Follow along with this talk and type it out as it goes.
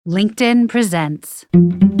LinkedIn presents.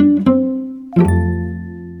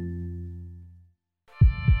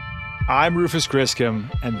 I'm Rufus Griscom,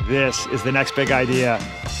 and this is The Next Big Idea.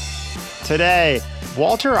 Today,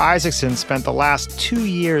 Walter Isaacson spent the last 2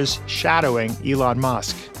 years shadowing Elon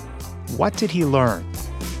Musk. What did he learn?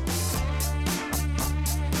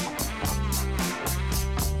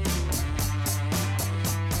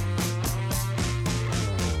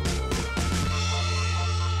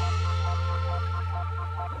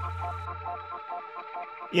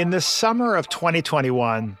 In the summer of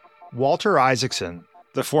 2021, Walter Isaacson,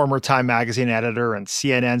 the former Time magazine editor and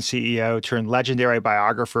CNN CEO turned legendary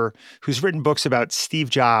biographer who's written books about Steve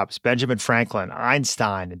Jobs, Benjamin Franklin,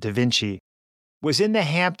 Einstein, and Da Vinci, was in the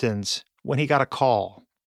Hamptons when he got a call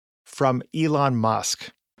from Elon Musk.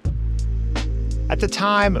 At the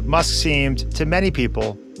time, Musk seemed, to many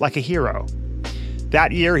people, like a hero.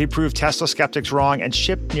 That year, he proved Tesla skeptics wrong and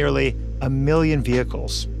shipped nearly 1 million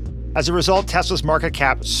vehicles. As a result, Tesla's market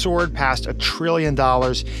cap soared past $1 trillion,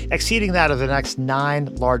 exceeding that of the next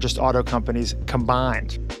 9 largest auto companies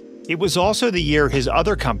combined. It was also the year his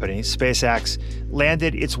other company, SpaceX,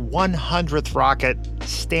 landed its 100th rocket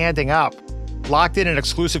standing up, locked in an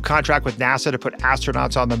exclusive contract with NASA to put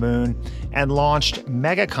astronauts on the moon, and launched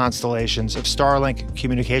mega constellations of Starlink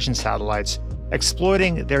communication satellites,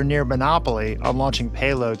 exploiting their near monopoly on launching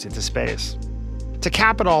payloads into space. To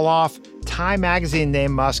cap it all off, Time magazine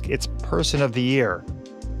named Musk its Person of the Year.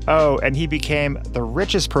 Oh, and he became the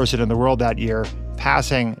richest person in the world that year,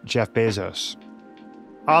 passing Jeff Bezos.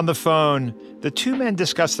 On the phone, the two men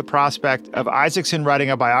discussed the prospect of Isaacson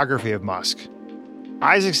writing a biography of Musk.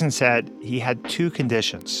 Isaacson said he had 2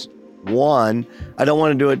 conditions. One, I don't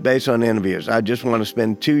want to do it based on interviews. I just want to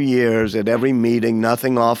spend 2 years at every meeting,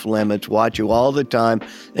 nothing off limits, watch you all the time,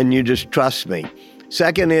 and you just trust me.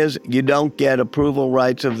 Second is, you don't get approval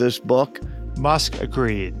rights of this book. Musk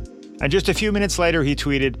agreed. And just a few minutes later, he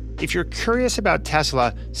tweeted, "If you're curious about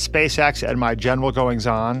Tesla, SpaceX, and my general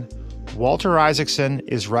goings-on, Walter Isaacson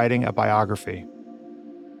is writing a biography."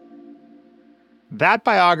 That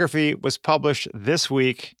biography was published this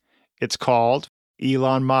week. It's called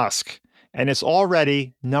Elon Musk, and it's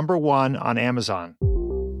already #1 on Amazon.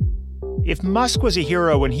 If Musk was a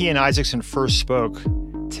hero when he and Isaacson first spoke,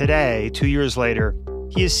 today, 2 years later,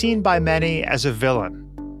 he is seen by many as a villain.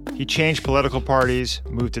 He changed political parties,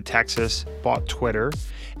 moved to Texas, bought Twitter,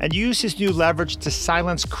 and used his new leverage to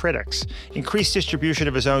silence critics, increase distribution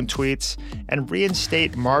of his own tweets, and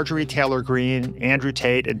reinstate Marjorie Taylor Greene, Andrew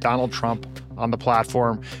Tate, and Donald Trump on the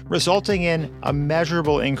platform, resulting in a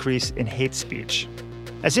measurable increase in hate speech.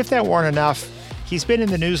 As if that weren't enough, he's been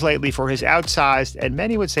in the news lately for his outsized, and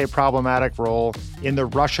many would say problematic, role in the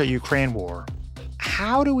Russia-Ukraine war.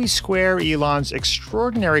 How do we square Elon's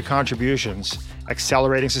extraordinary contributions,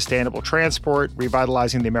 accelerating sustainable transport,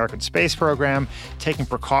 revitalizing the American space program, taking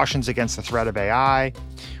precautions against the threat of AI,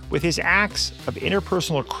 with his acts of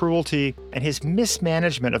interpersonal cruelty and his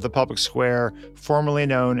mismanagement of the public square, formerly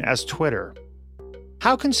known as Twitter?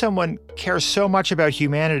 How can someone care so much about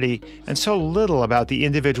humanity and so little about the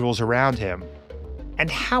individuals around him?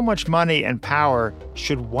 And how much money and power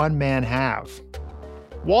should one man have?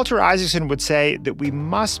 Walter Isaacson would say that we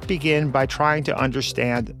must begin by trying to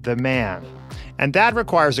understand the man, and that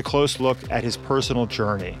requires a close look at his personal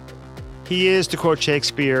journey. He is, to quote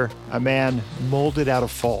Shakespeare, a man molded out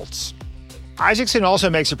of faults. Isaacson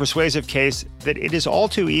also makes a persuasive case that it is all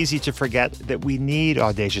too easy to forget that we need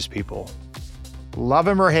audacious people. Love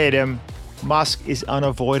him or hate him, Musk is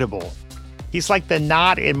unavoidable. He's like the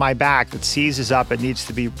knot in my back that seizes up and needs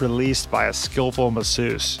to be released by a skillful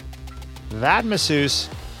masseuse. That masseuse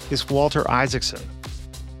is Walter Isaacson.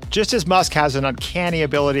 Just as Musk has an uncanny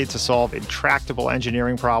ability to solve intractable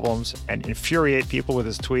engineering problems and infuriate people with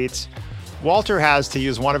his tweets, Walter has, to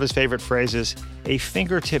use one of his favorite phrases, a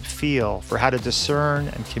fingertip feel for how to discern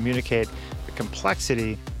and communicate the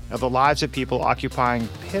complexity of the lives of people occupying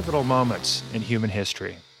pivotal moments in human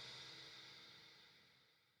history.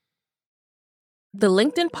 The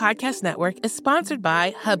LinkedIn Podcast Network is sponsored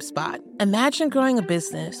by HubSpot. Imagine growing a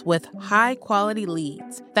business with high-quality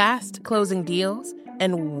leads, fast closing deals,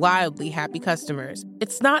 and wildly happy customers.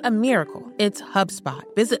 It's not a miracle, it's HubSpot.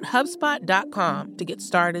 Visit HubSpot.com to get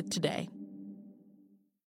started today.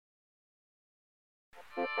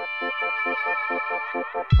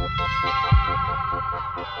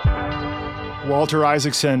 Walter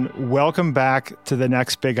Isaacson, welcome back to the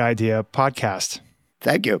Next Big Idea podcast.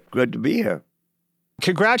 Thank you. Good to be here.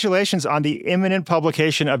 Congratulations on the imminent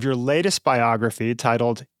publication of your latest biography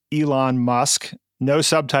titled Elon Musk. No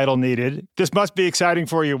subtitle needed. This must be exciting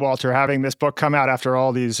for you, Walter, having this book come out after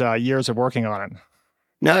all these years of working on it.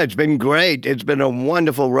 No, it's been great. It's been a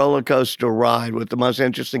wonderful roller coaster ride with the most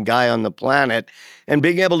interesting guy on the planet. And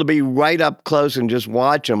being able to be right up close and just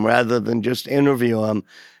watch him rather than just interview him,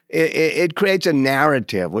 it creates a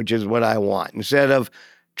narrative, which is what I want. Instead of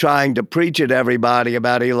trying to preach at everybody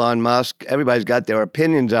about Elon Musk, everybody's got their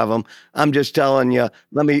opinions of him. I'm just telling you,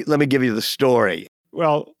 let me give you the story.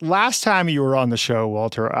 Well, last time you were on the show,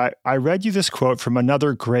 Walter, I read you this quote from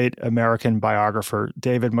another great American biographer,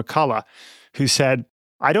 David McCullough, who said,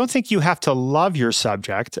 "I don't think you have to love your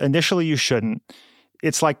subject. Initially, you shouldn't.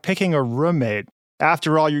 It's like picking a roommate.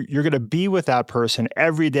 After all, you're going to be with that person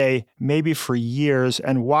every day, maybe for years.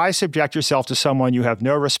 And why subject yourself to someone you have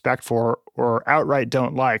no respect for or outright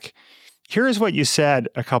don't like?" Here's what you said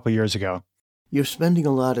a couple years ago. You're spending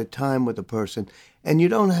a lot of time with a person, and you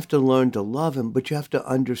don't have to learn to love him, but you have to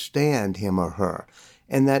understand him or her.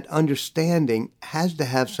 And that understanding has to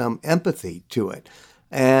have some empathy to it.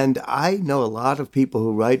 And I know a lot of people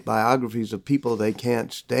who write biographies of people they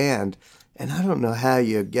can't stand, and I don't know how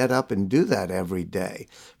you get up and do that every day.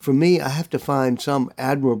 For me, I have to find some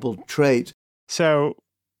admirable traits. So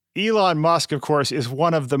Elon Musk, of course, is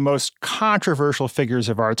one of the most controversial figures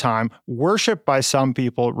of our time, worshipped by some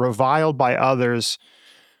people, reviled by others.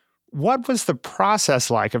 What was the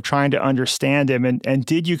process like of trying to understand him? And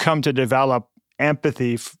did you come to develop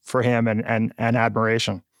empathy for him and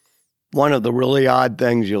admiration? One of the really odd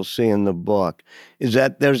things you'll see in the book is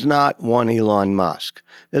that there's not one Elon Musk.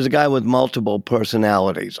 There's a guy with multiple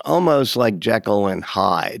personalities, almost like Jekyll and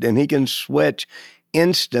Hyde, and he can switch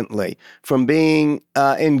instantly from being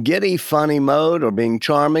in giddy, funny mode or being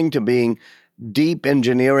charming to being deep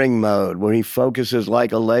engineering mode, where he focuses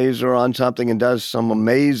like a laser on something and does some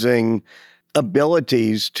amazing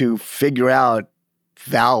abilities to figure out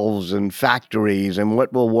valves and factories and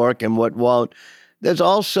what will work and what won't. There's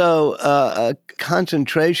also a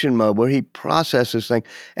concentration mode where he processes things.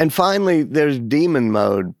 And finally, there's demon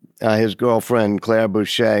mode. His girlfriend, Claire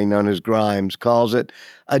Boucher, known as Grimes, calls it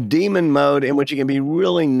a demon mode in which he can be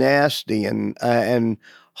really nasty and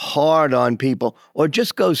hard on people, or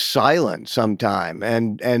just go silent sometime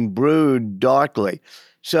and brood darkly.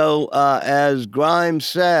 So as Grimes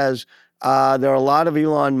says, there are a lot of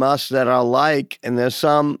Elon Musk that I like, and there's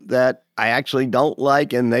some that I actually don't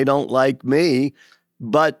like, and they don't like me.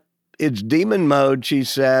 But it's demon mode, she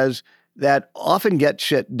says, that often gets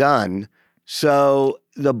shit done. So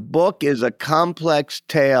the book is a complex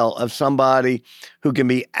tale of somebody who can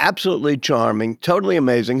be absolutely charming, totally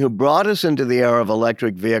amazing, who brought us into the era of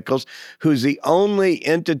electric vehicles, who's the only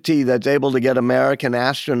entity that's able to get American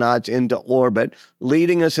astronauts into orbit,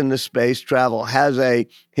 leading us into space travel, has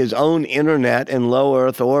his own internet in low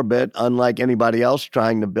Earth orbit, unlike anybody else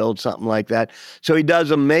trying to build something like that. So he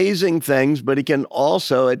does amazing things, but he can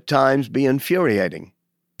also at times be infuriating.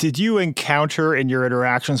 Did you encounter in your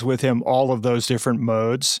interactions with him all of those different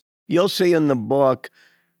modes? You'll see in the book,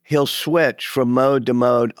 he'll switch from mode to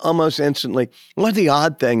mode almost instantly. One of the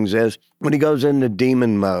odd things is when he goes into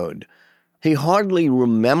demon mode, he hardly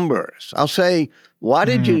remembers. I'll say, why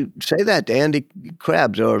did you say that to Andy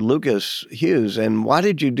Krebs or Lucas Hughes? And why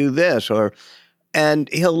did you do this? And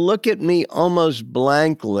he'll look at me almost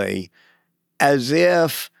blankly as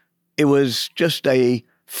if it was just a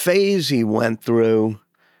phase he went through.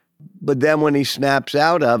 But then when he snaps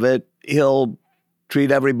out of it, he'll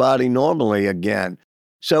treat everybody normally again.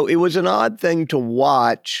 So it was an odd thing to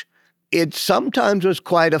watch. It sometimes was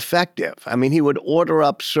quite effective. I mean, he would order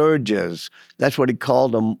up surges. That's what he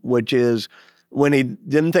called them, which is when he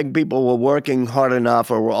didn't think people were working hard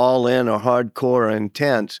enough or were all in or hardcore or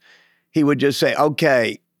intense, he would just say,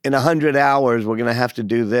 okay, in 100 hours, we're going to have to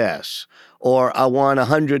do this. Or I want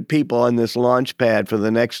 100 people on this launch pad for the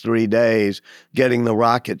next 3 days getting the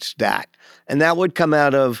rocket stacked. And that would come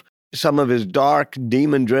out of some of his dark,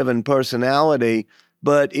 demon-driven personality,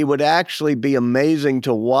 but it would actually be amazing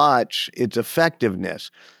to watch its effectiveness.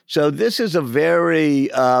 So this is a very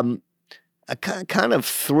a kind of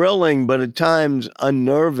thrilling, but at times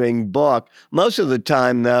unnerving book. Most of the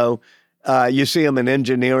time, though, you see him in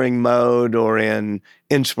engineering mode or in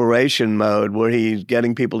inspiration mode where he's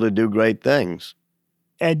getting people to do great things.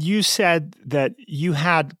 And you said that you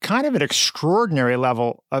had kind of an extraordinary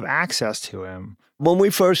level of access to him. When we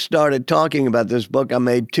first started talking about this book, I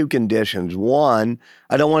made two conditions. One,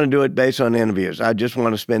 I don't want to do it based on interviews. I just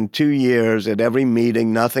want to spend 2 years at every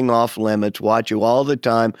meeting, nothing off limits, watch you all the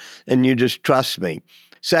time, and you just trust me.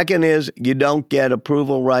 Second is you don't get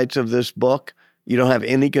approval rights of this book. You don't have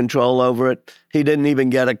any control over it. He didn't even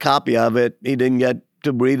get a copy of it. He didn't get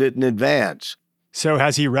to read it in advance. So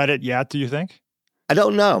has he read it yet, do you think? I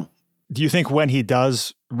don't know. Do you think when he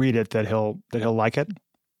does read it that he'll like it?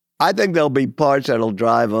 I think there'll be parts that'll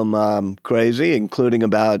drive him crazy, including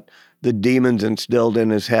about the demons instilled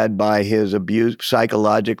in his head by his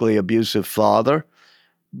psychologically abusive father.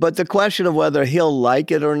 But the question of whether he'll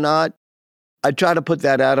like it or not, I try to put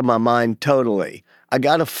that out of my mind totally. I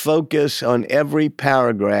got to focus on every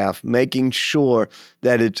paragraph, making sure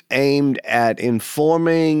that it's aimed at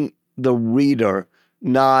informing the reader,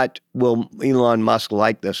 not will Elon Musk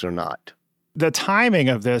like this or not. The timing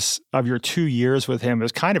of your 2 years with him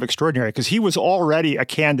is kind of extraordinary because he was already a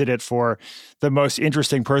candidate for the most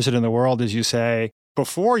interesting person in the world, as you say,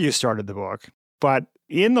 before you started the book. But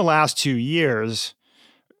in the last 2 years,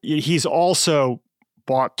 he's also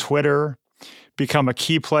bought Twitter, become a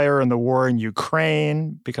key player in the war in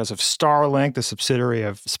Ukraine because of Starlink, the subsidiary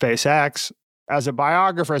of SpaceX. As a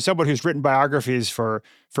biographer, as someone who's written biographies for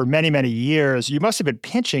many, many years, you must have been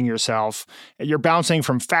pinching yourself. You're bouncing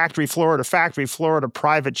from factory floor to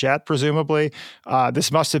private jet, presumably. This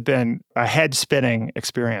must have been a head-spinning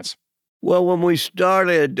experience. Well, when we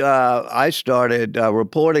started, I started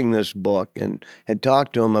reporting this book and had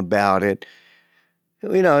talked to him about it.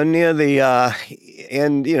 Near the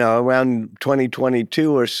end, around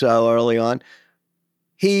 2022 or so, early on,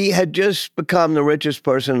 he had just become the richest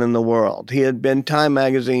person in the world. He had been Time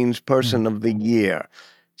Magazine's Person of the Year.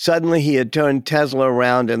 Suddenly, he had turned Tesla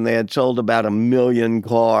around, and they had sold about 1 million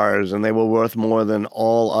cars, and they were worth more than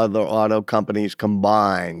all other auto companies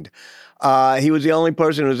combined. He was the only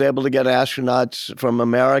person who was able to get astronauts from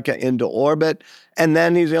America into orbit, and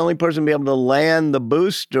then he's the only person to be able to land the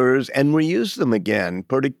boosters and reuse them again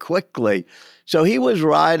pretty quickly. So he was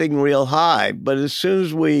riding real high, but as soon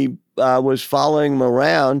as we was following him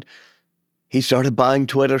around, he started buying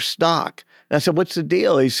Twitter stock. And I said, what's the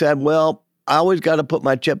deal? He said, well, I always got to put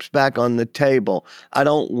my chips back on the table. I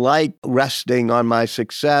don't like resting on my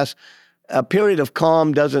success. A period of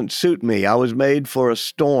calm doesn't suit me. I was made for a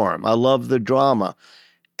storm. I love the drama.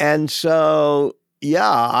 And so,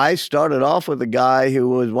 I started off with a guy who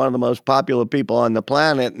was one of the most popular people on the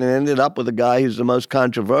planet and ended up with a guy who's the most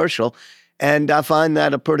controversial. And I find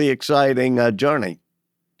that a pretty exciting journey.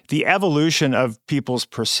 The evolution of people's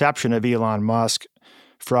perception of Elon Musk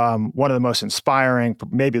from one of the most inspiring,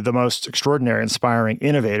 maybe the most extraordinary inspiring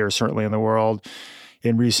innovators, certainly in the world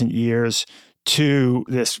in recent years, to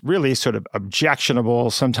this really sort of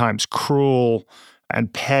objectionable, sometimes cruel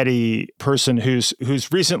and petty person who's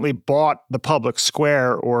recently bought the public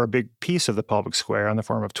square or a big piece of the public square in the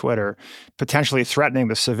form of Twitter, potentially threatening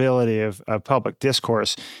the civility of public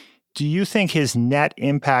discourse. Do you think his net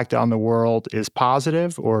impact on the world is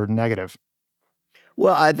positive or negative?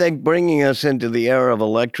 Well, I think bringing us into the era of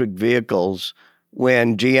electric vehicles,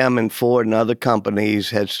 when GM and Ford and other companies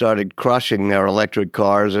had started crushing their electric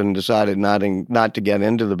cars and decided not to get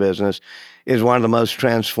into the business, is one of the most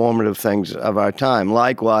transformative things of our time.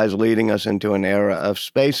 Likewise, leading us into an era of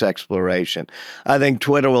space exploration. I think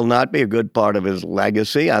Twitter will not be a good part of his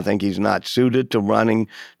legacy. I think he's not suited to running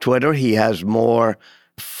Twitter. He has more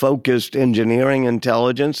focused engineering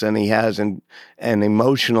intelligence than he has an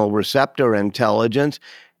emotional receptor intelligence.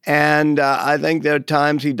 And I think there are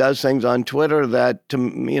times he does things on Twitter that,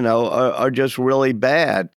 are just really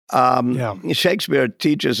bad. Shakespeare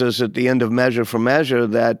teaches us at the end of Measure for Measure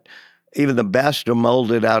that even the best are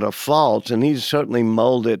molded out of faults, and he's certainly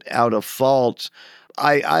molded out of faults.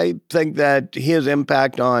 I think that his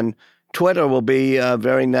impact on Twitter will be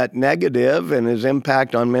very net negative, and his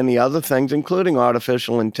impact on many other things, including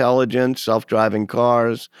artificial intelligence, self-driving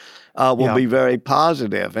cars, will be very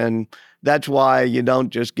positive. And that's why you don't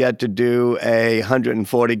just get to do a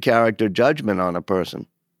 140-character judgment on a person.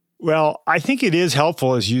 Well, I think it is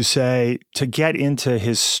helpful, as you say, to get into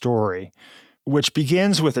his story, which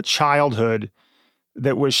begins with a childhood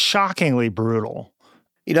that was shockingly brutal.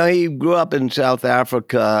 He grew up in South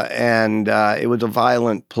Africa, and it was a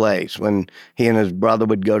violent place. When he and his brother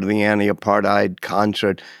would go to the anti-apartheid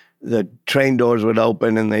concert, the train doors would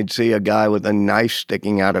open, and they'd see a guy with a knife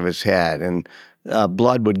sticking out of his head, and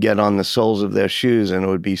blood would get on the soles of their shoes, and it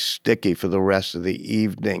would be sticky for the rest of the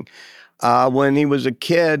evening. When he was a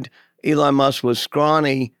kid, Elon Musk was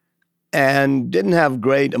scrawny and didn't have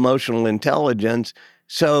great emotional intelligence.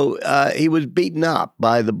 So he was beaten up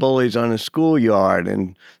by the bullies on his schoolyard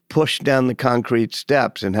and pushed down the concrete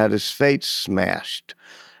steps and had his face smashed.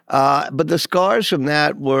 But the scars from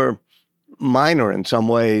that were minor in some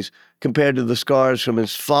ways compared to the scars from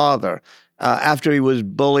his father. After he was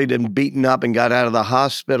bullied and beaten up and got out of the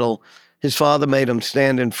hospital, his father made him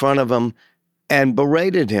stand in front of him and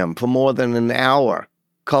berated him for more than an hour,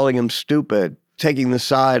 calling him stupid, taking the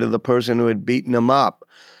side of the person who had beaten him up.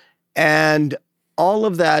 And all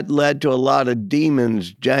of that led to a lot of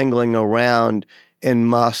demons jangling around in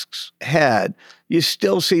Musk's head. You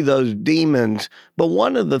still see those demons, but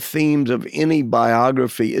one of the themes of any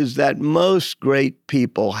biography is that most great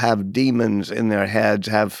people have demons in their heads,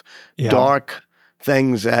 have dark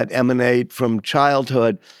things that emanate from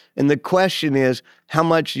childhood. And the question is, how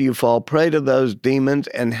much do you fall prey to those demons,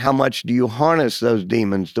 and how much do you harness those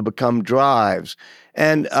demons to become drives?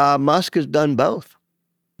 And Musk has done both.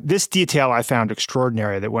 This detail I found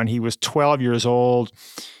extraordinary, that when he was 12 years old,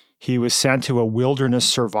 he was sent to a wilderness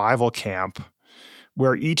survival camp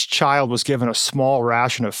where each child was given a small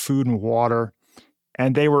ration of food and water,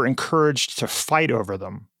 and they were encouraged to fight over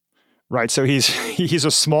them, right? So he's a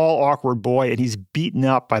small, awkward boy, and he's beaten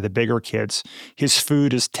up by the bigger kids. His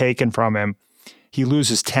food is taken from him. He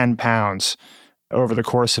loses 10 pounds over the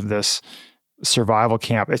course of this survival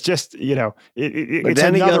camp. It's just, it's another world. But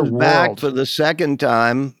then he goes back for the second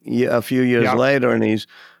time a few years later, and he's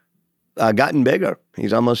gotten bigger.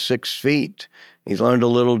 He's almost 6 feet. He's learned a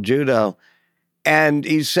little judo. And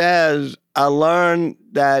he says, I learned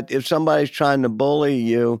that if somebody's trying to bully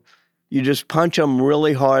you, you just punch them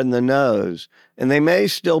really hard in the nose. And they may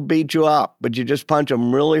still beat you up, but you just punch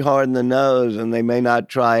them really hard in the nose and they may not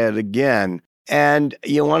try it again. And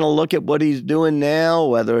you want to look at what he's doing now,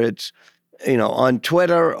 whether it's, on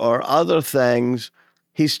Twitter or other things,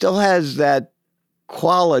 he still has that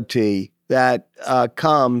quality that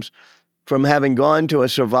comes from having gone to a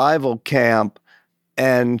survival camp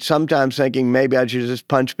and sometimes thinking maybe I should just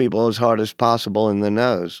punch people as hard as possible in the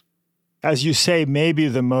nose. As you say, maybe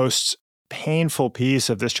the most painful piece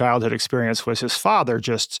of this childhood experience was his father,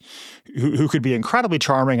 who could be incredibly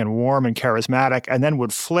charming and warm and charismatic, and then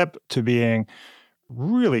would flip to being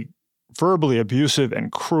really verbally abusive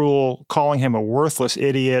and cruel, calling him a worthless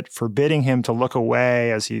idiot, forbidding him to look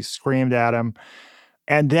away as he screamed at him.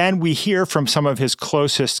 And then we hear from some of his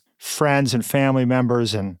closest friends and family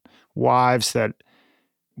members and wives that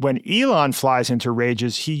when Elon flies into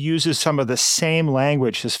rages, he uses some of the same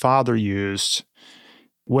language his father used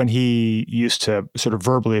when he used to sort of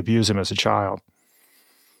verbally abuse him as a child.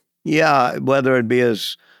 Yeah, whether it be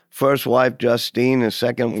his first wife, Justine, his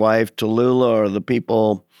second wife, Tallulah, or the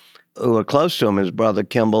people who are close to him, his brother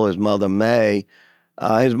Kimball, his mother May.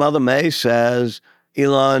 His mother May says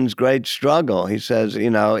Elon's great struggle. He says,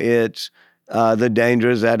 it's the danger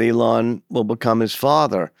is that Elon will become his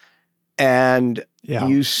father. And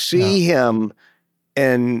you see him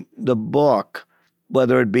in the book,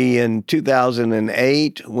 whether it be in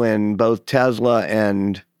 2008 when both Tesla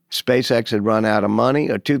and SpaceX had run out of money,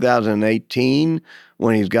 or 2018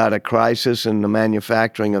 when he's got a crisis in the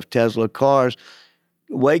manufacturing of Tesla cars,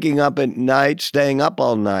 waking up at night, staying up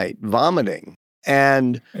all night, vomiting.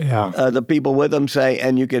 And the people with him say,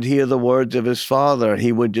 and you could hear the words of his father.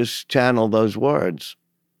 He would just channel those words.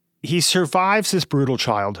 He survives this brutal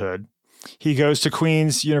childhood. He goes to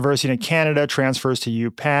Queen's University in Canada, transfers to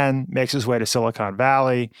UPenn, makes his way to Silicon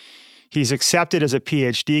Valley. He's accepted as a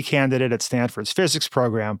PhD candidate at Stanford's physics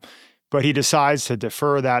program, but he decides to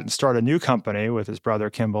defer that and start a new company with his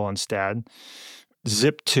brother Kimball instead,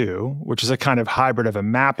 Zip2, which is a kind of hybrid of a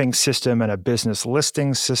mapping system and a business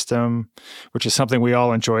listing system, which is something we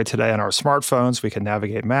all enjoy today on our smartphones. We can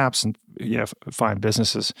navigate maps and find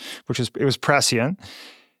businesses, it was prescient.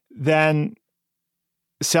 Then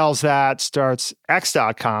sells that, starts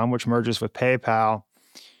X.com, which merges with PayPal.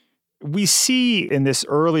 We see in this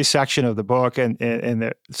early section of the book and in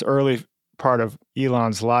this early part of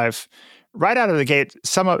Elon's life, right out of the gate,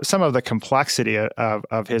 some of the complexity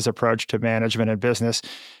of his approach to management and business.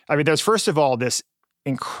 I mean, there's first of all this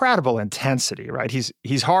incredible intensity, right? He's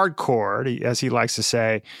hardcore, as he likes to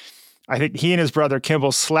say. I think he and his brother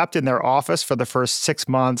Kimball slept in their office for the first 6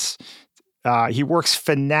 months. He works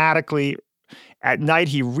fanatically. At night,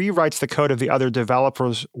 he rewrites the code of the other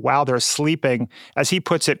developers while they're sleeping. As he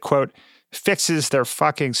puts it, quote, fixes their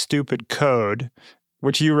fucking stupid code,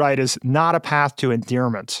 which you write is not a path to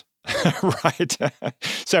endearment, right?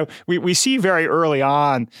 So we see very early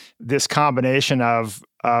on this combination of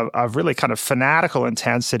really kind of fanatical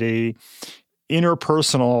intensity,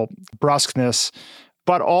 interpersonal brusqueness,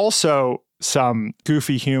 but also some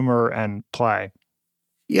goofy humor and play.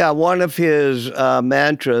 Yeah, one of his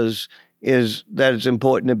mantras is that it's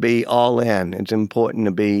important to be all in. It's important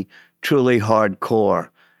to be truly hardcore.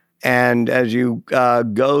 And as you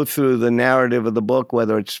go through the narrative of the book,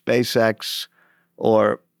 whether it's SpaceX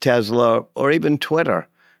or Tesla or even Twitter,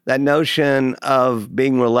 that notion of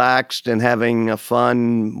being relaxed and having a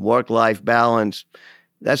fun work-life balance,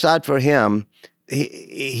 that's not for him.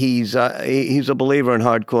 He's a believer in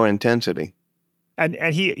hardcore intensity. And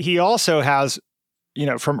he also has,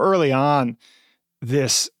 from early on,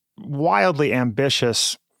 this wildly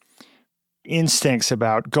ambitious instincts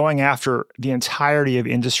about going after the entirety of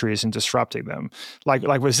industries and disrupting them. Like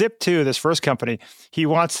with Zip2, this first company, he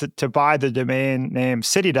wants to buy the domain name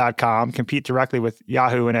city.com, compete directly with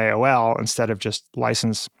Yahoo and AOL instead of just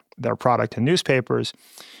license their product to newspapers.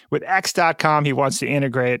 With X.com, he wants to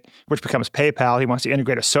integrate, which becomes PayPal, he wants to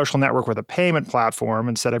integrate a social network with a payment platform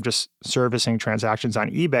instead of just servicing transactions on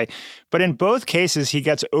eBay. But in both cases, he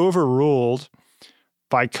gets overruled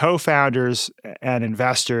by co-founders and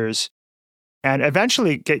investors and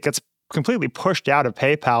eventually gets completely pushed out of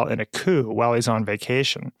PayPal in a coup while he's on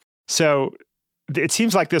vacation. So it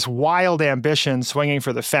seems like this wild ambition, swinging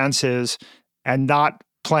for the fences and not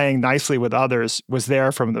playing nicely with others, was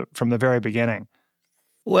there from the very beginning.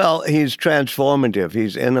 Well, he's transformative,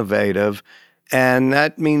 he's innovative, and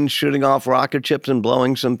that means shooting off rocket ships and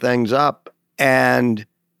blowing some things up. And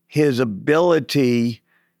his ability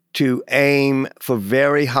to aim for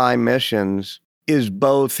very high missions is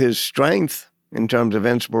both his strength in terms of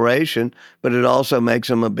inspiration, but it also makes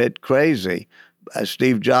him a bit crazy. As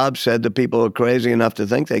Steve Jobs said, the people who are crazy enough to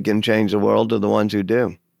think they can change the world are the ones who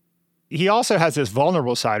do. He also has this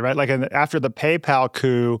vulnerable side, right? Like after the PayPal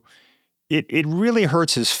coup, it really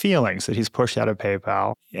hurts his feelings that he's pushed out of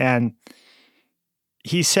PayPal. And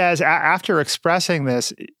he says, after expressing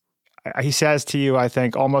this, he says to you, I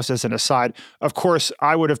think, almost as an aside, of course,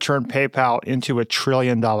 I would have turned PayPal into $1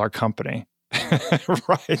 trillion company,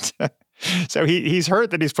 right? So he's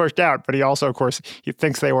hurt that he's pushed out, but he also, of course, he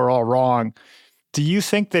thinks they were all wrong. Do you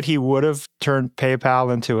think that he would have turned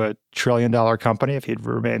PayPal into $1 trillion company if he'd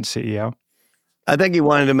remained CEO? I think he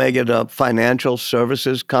wanted to make it a financial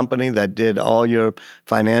services company that did all your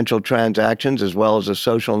financial transactions as well as a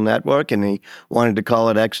social network, and he wanted to call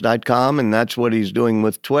it X.com, and that's what he's doing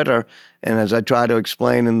with Twitter. And as I try to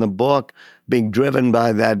explain in the book, being driven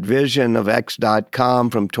by that vision of X.com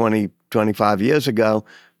from 25 years ago,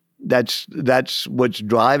 that's what's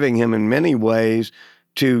driving him in many ways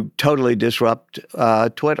to totally disrupt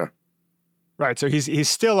Twitter. Right. So he's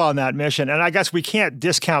still on that mission. And I guess we can't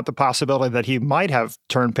discount the possibility that he might have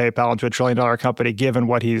turned PayPal into $1 trillion company, given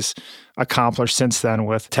what he's accomplished since then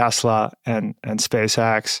with Tesla and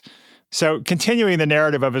SpaceX. So continuing the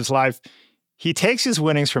narrative of his life, he takes his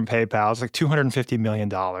winnings from PayPal, it's like $250 million,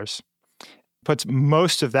 puts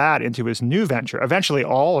most of that into his new venture, eventually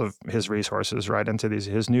all of his resources, right, into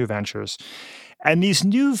his new ventures. And these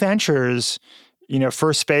new ventures,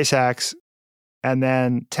 first SpaceX and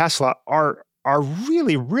then Tesla, are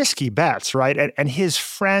really risky bets, right? And his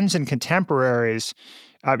friends and contemporaries,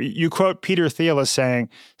 you quote Peter Thiel as saying,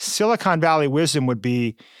 Silicon Valley wisdom would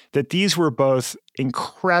be that these were both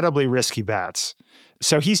incredibly risky bets.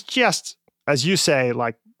 So he's just, as you say,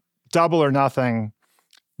 like double or nothing,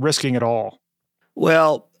 risking it all.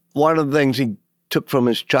 Well, one of the things he took from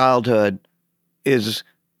his childhood is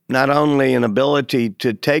not only an ability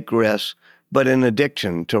to take risks, but an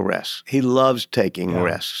addiction to risks. He loves taking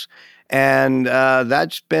risks. And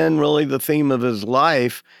that's been really the theme of his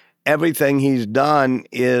life. Everything he's done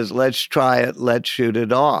is let's try it, let's shoot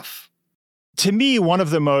it off. To me, one of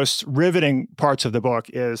the most riveting parts of the book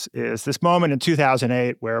is this moment in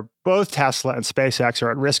 2008 where both Tesla and SpaceX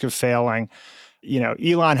are at risk of failing.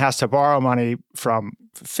 Elon has to borrow money from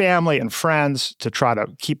family and friends to try to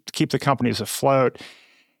keep the companies afloat.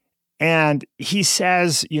 And he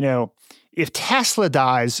says, if Tesla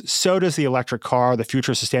dies, so does the electric car, the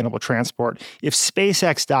future of sustainable transport. If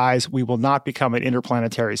SpaceX dies, we will not become an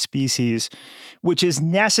interplanetary species, which is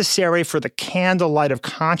necessary for the candlelight of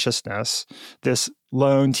consciousness, this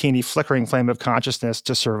lone, teeny, flickering flame of consciousness,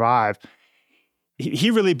 to survive. He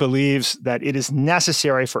really believes that it is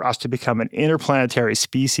necessary for us to become an interplanetary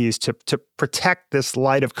species to protect this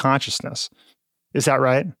light of consciousness. Is that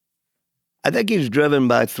right? I think he's driven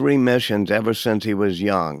by three missions ever since he was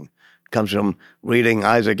young. Comes from reading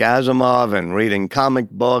Isaac Asimov and reading comic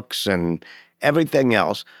books and everything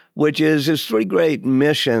else, which is his three great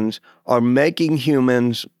missions are making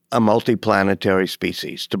humans a multiplanetary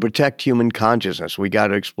species. To protect human consciousness, we got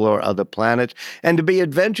to explore other planets, and to be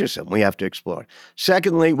adventuresome, we have to explore.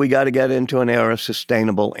 Secondly, we got to get into an era of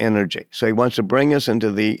sustainable energy. So he wants to bring us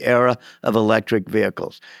into the era of electric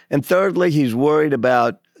vehicles. And thirdly, he's worried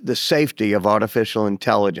about the safety of artificial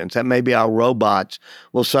intelligence, that maybe our robots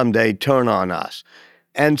will someday turn on us.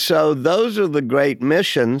 And so those are the great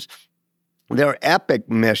missions. They're epic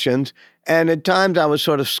missions. And at times I was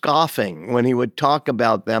sort of scoffing when he would talk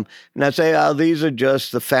about them. And I'd say, oh, these are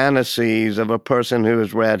just the fantasies of a person who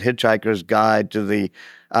has read Hitchhiker's Guide to the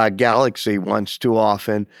Galaxy once too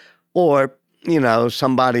often. Or,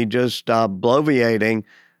 somebody just bloviating.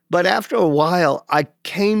 But after a while, I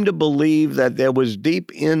came to believe that there was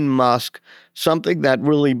deep in Musk something that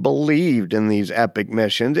really believed in these epic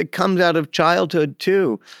missions. It comes out of childhood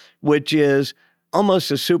too, which is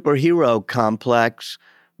almost a superhero complex,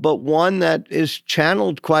 but one that is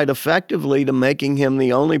channeled quite effectively to making him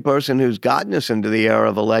the only person who's gotten us into the era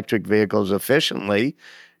of electric vehicles efficiently,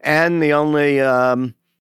 and the only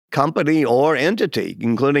company or entity,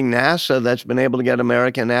 including NASA, that's been able to get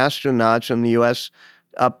American astronauts from the U.S.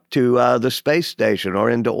 up to the space station or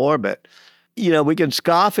into orbit. We can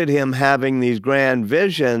scoff at him having these grand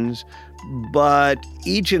visions, but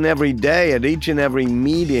each and every day at each and every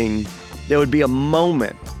meeting, there would be a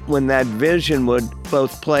moment when that vision would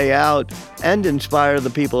both play out and inspire the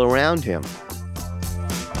people around him.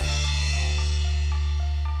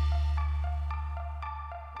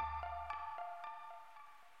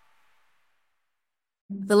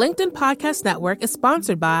 The LinkedIn Podcast Network is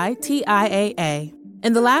sponsored by TIAA.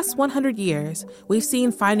 In the last 100 years, we've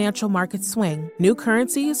seen financial markets swing, new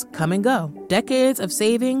currencies come and go, decades of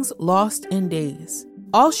savings lost in days,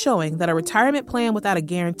 all showing that a retirement plan without a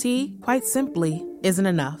guarantee, quite simply, isn't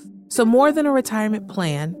enough. So more than a retirement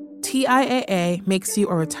plan, TIAA makes you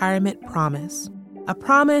a retirement promise. A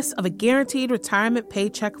promise of a guaranteed retirement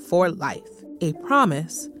paycheck for life. A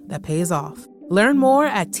promise that pays off. Learn more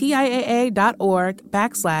at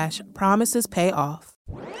TIAA.org/promisespayoff.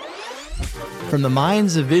 From the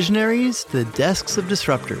minds of visionaries to the desks of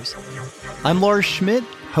disruptors, I'm Lars Schmidt,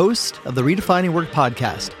 host of the Redefining Work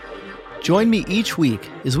podcast. Join me each week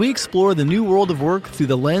as we explore the new world of work through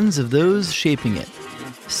the lens of those shaping it.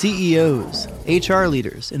 CEOs, HR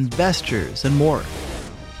leaders, investors, and more.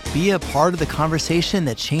 Be a part of the conversation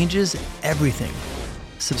that changes everything.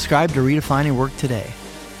 Subscribe to Redefining Work today.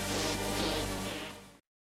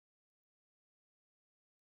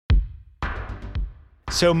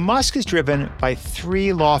 So Musk is driven by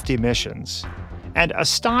 3 lofty missions. And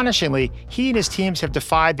astonishingly, he and his teams have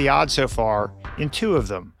defied the odds so far in 2 of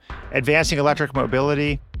them, advancing electric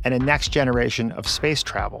mobility and a next generation of space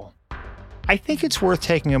travel. I think it's worth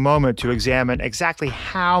taking a moment to examine exactly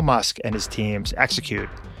how Musk and his teams execute,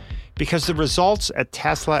 because the results at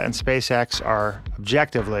Tesla and SpaceX are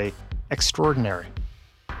objectively extraordinary.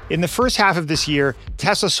 In the first half of this year,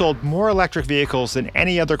 Tesla sold more electric vehicles than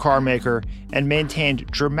any other car maker and maintained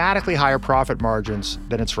dramatically higher profit margins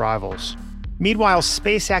than its rivals. Meanwhile,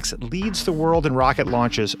 SpaceX leads the world in rocket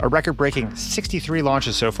launches, a record-breaking 63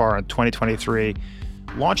 launches so far in 2023,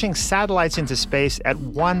 launching satellites into space at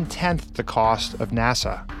 1/10 the cost of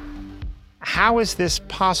NASA. How is this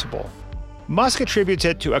possible? Musk attributes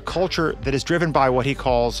it to a culture that is driven by what he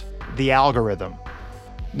calls the algorithm.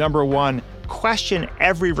 Number 1, question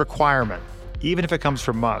every requirement, even if it comes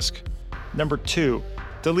from Musk. Number 2,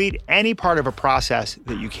 delete any part of a process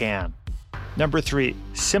that you can. Number 3,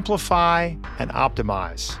 simplify and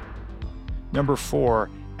optimize. Number 4,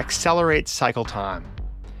 accelerate cycle time.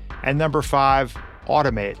 And number 5,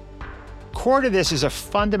 automate. Core to this is a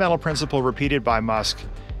fundamental principle repeated by Musk.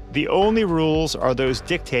 The only rules are those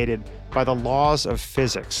dictated by the laws of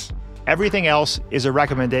physics. Everything else is a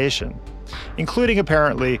recommendation, including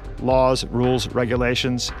apparently laws, rules,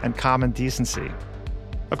 regulations, and common decency.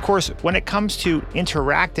 Of course, when it comes to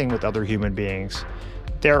interacting with other human beings,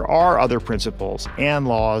 there are other principles and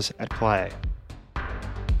laws at play.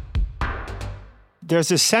 There's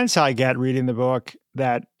this sense I get reading the book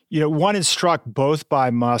that, one is struck both by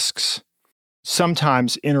Musk's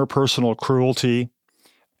sometimes interpersonal cruelty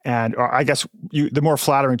and, or I guess the more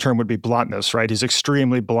flattering term would be bluntness, right? He's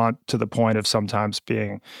extremely blunt to the point of sometimes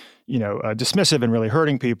being, dismissive and really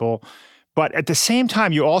hurting people. But at the same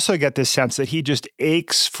time, you also get this sense that he just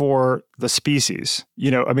aches for the species,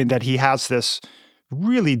 that he has this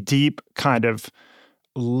really deep kind of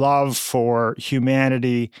love for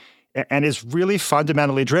humanity and is really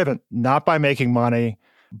fundamentally driven, not by making money,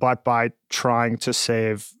 but by trying to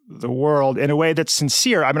save the world in a way that's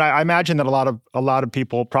sincere. I imagine that a lot of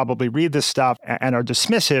people probably read this stuff and are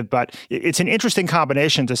dismissive, but it's an interesting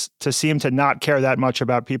combination to seem to not care that much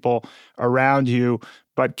about people around you,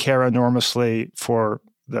 but care enormously for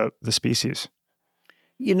the species.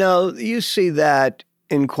 You see that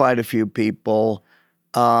in quite a few people.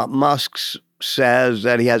 Musk says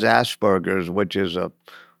that he has Asperger's, which is a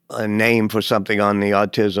name for something on the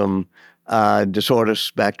autism disorder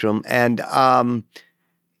spectrum. And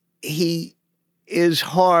he is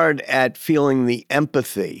hard at feeling the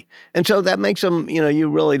empathy. And so that makes him, you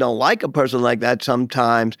really don't like a person like that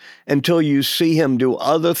sometimes until you see him do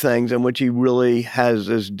other things in which he really has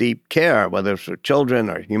this deep care, whether it's for children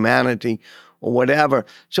or humanity or whatever.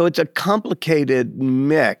 So it's a complicated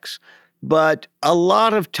mix. But a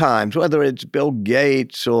lot of times, whether it's Bill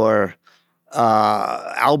Gates or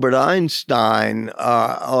Albert Einstein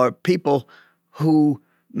or people who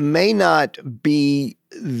may not be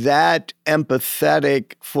that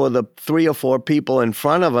empathetic for the 3 or 4 people in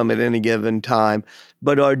front of them at any given time,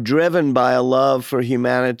 but are driven by a love for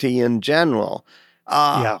humanity in general.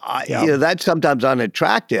 That's sometimes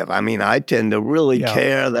unattractive. I mean, I tend to really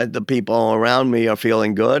care that the people around me are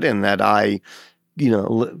feeling good and that I,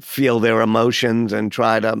 feel their emotions and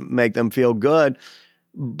try to make them feel good.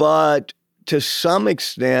 But to some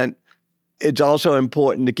extent, it's also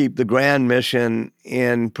important to keep the grand mission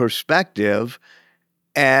in perspective.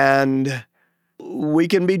 And we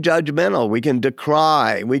can be judgmental, we can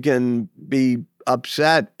decry, we can be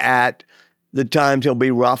upset at the times he'll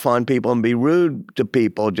be rough on people and be rude to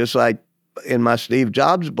people, just like in my Steve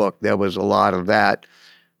Jobs book, there was a lot of that.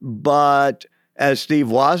 But as Steve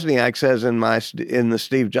Wozniak says in the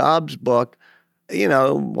Steve Jobs book,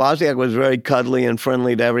 Wozniak was very cuddly and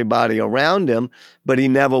friendly to everybody around him, but he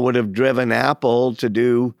never would have driven Apple to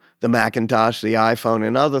do the Macintosh, the iPhone,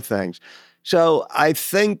 and other things. So I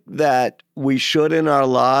think that we should in our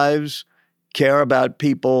lives care about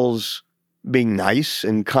people's being nice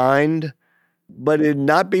and kind, but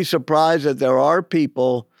not be surprised that there are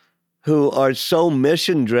people who are so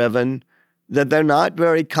mission-driven that they're not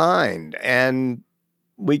very kind. And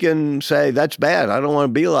we can say, that's bad. I don't want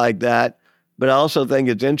to be like that. But I also think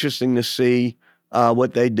it's interesting to see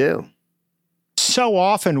what they do. So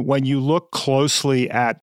often when you look closely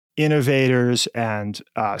at innovators and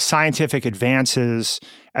scientific advances,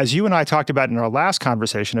 as you and I talked about in our last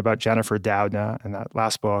conversation about Jennifer Doudna in that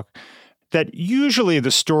last book, that usually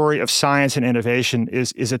the story of science and innovation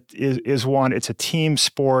is one, it's a team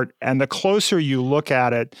sport. And the closer you look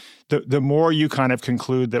at it, the more you kind of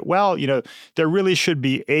conclude that, well, there really should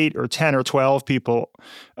be 8 or 10 or 12 people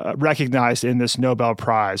recognized in this Nobel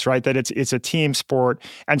Prize, right? That it's a team sport.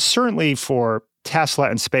 And certainly for Tesla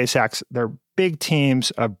and SpaceX, they're big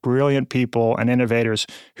teams of brilliant people and innovators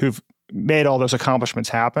who've made all those accomplishments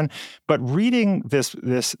happen. But reading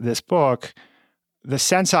this book, the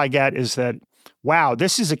sense I get is that, wow,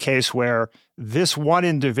 this is a case where this one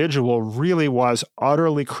individual really was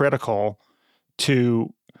utterly critical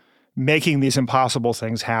to making these impossible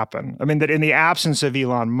things happen. I mean, that in the absence of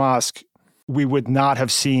Elon Musk, we would not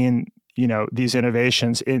have seen, these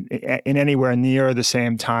innovations in anywhere near the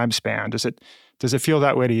same time span. Does it feel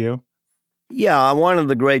that way to you? Yeah, one of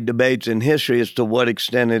the great debates in history is to what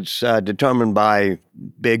extent it's determined by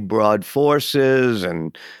big, broad forces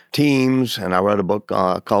and teams. And I wrote a book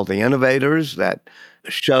called The Innovators that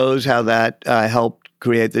shows how that helped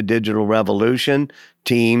create the digital revolution,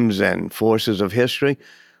 teams and forces of history,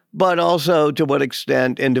 but also to what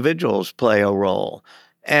extent individuals play a role.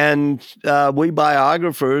 And we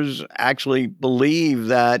biographers actually believe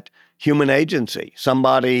that human agency,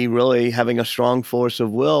 somebody really having a strong force of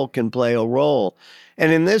will, can play a role.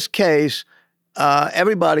 And in this case,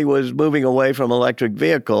 everybody was moving away from electric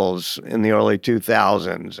vehicles in the early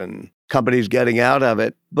 2000s and companies getting out of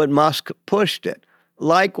it, but Musk pushed it.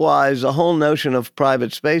 Likewise, the whole notion of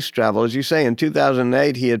private space travel, as you say, in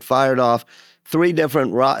 2008, he had fired off 3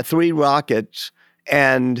 rockets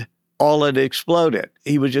and all had exploded.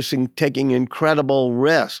 He was just taking incredible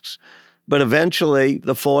risks. But eventually,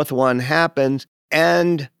 the 4th one happens,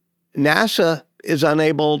 and NASA is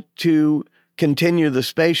unable to continue the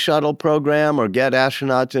space shuttle program or get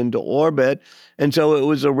astronauts into orbit. And so it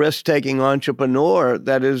was a risk-taking entrepreneur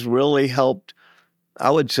that has really helped,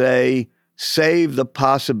 I would say, save the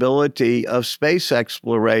possibility of space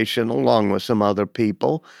exploration along with some other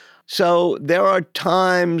people. So there are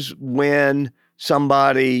times when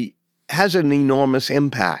somebody has an enormous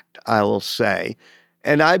impact, I will say.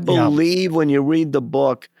 And I believe when you read the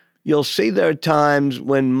book, you'll see there are times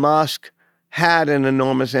when Musk had an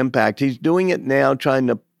enormous impact. He's doing it now, trying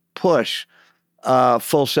to push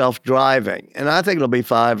full self-driving. And I think it'll be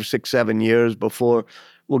 5, 6, 7 years before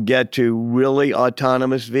we'll get to really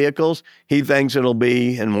autonomous vehicles. He thinks it'll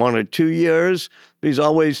be in 1 or 2 years. He's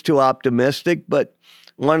always too optimistic. But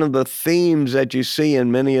one of the themes that you see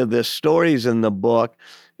in many of the stories in the book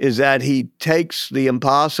is that he takes the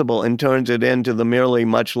impossible and turns it into the merely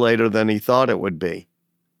much later than he thought it would be.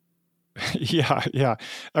 Yeah.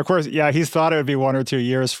 Of course, he's thought it would be 1 or 2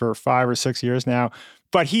 years for 5 or 6 years now.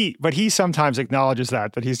 But he sometimes acknowledges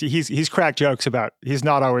that he's cracked jokes about he's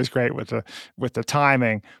not always great with the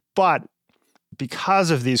timing. But because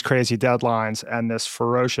of these crazy deadlines and this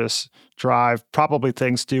ferocious drive, probably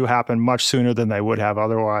things do happen much sooner than they would have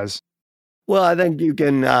otherwise. Well, I think you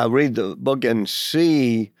can read the book and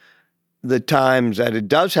see the times that it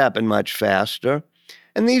does happen much faster.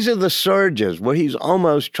 And these are the surges where he's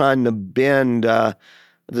almost trying to bend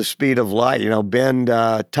the speed of light, bend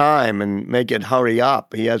time and make it hurry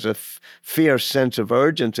up. He has a fierce sense of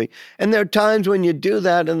urgency. And there are times when you do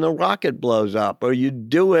that and the rocket blows up, or you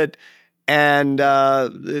do it and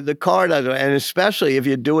the car does it. And especially if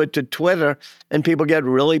you do it to Twitter and people get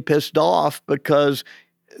really pissed off because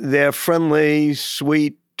their friendly,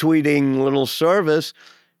 sweet, tweeting little service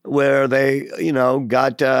where they,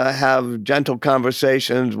 got to have gentle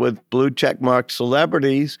conversations with blue checkmark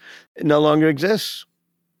celebrities, it no longer exists.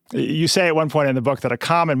 You say at one point in the book that a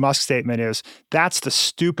common Musk statement is, "That's the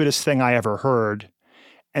stupidest thing I ever heard."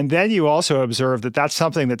 And then you also observe that that's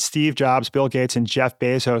something that Steve Jobs, Bill Gates, and Jeff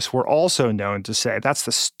Bezos were also known to say. That's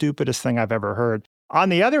the stupidest thing I've ever heard. On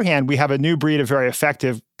the other hand, we have a new breed of very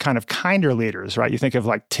effective, kind of kinder leaders, right? You think of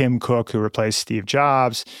like Tim Cook, who replaced Steve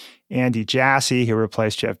Jobs, Andy Jassy, who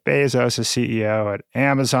replaced Jeff Bezos as CEO at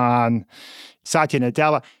Amazon, Satya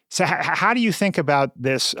Nadella. So how do you think about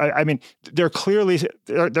this? I mean, they're clearly,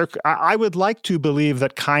 I would like to believe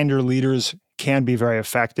that kinder leaders can be very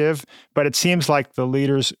effective, but it seems like the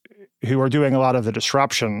leaders who are doing a lot of the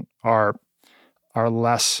disruption are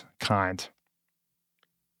less kind.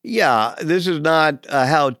 Yeah, this is not a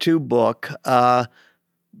how-to book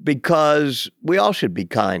because we all should be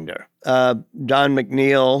kinder. John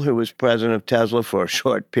McNeil, who was president of Tesla for a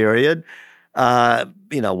short period,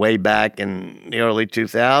 way back in the early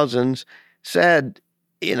 2000s, said,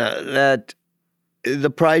 that the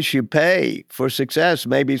price you pay for success,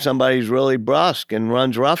 maybe somebody's really brusque and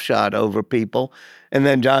runs roughshod over people. And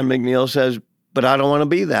then John McNeil says, but I don't want to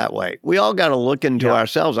be that way. We all got to look into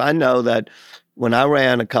ourselves. I know that when I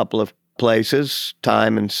ran a couple of places,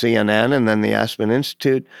 Time and CNN, and then the Aspen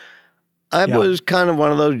Institute, I was kind of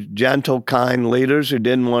one of those gentle, kind leaders who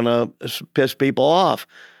didn't want to piss people off.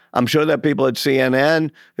 I'm sure that people at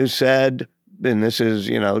CNN who said, and this is,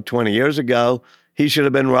 20 years ago, he should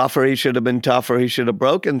have been rougher, he should have been tougher, he should have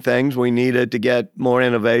broken things. We needed to get more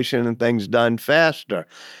innovation and things done faster.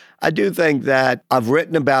 I do think that I've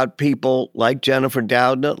written about people like Jennifer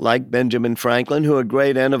Doudna, like Benjamin Franklin, who are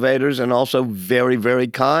great innovators and also very, very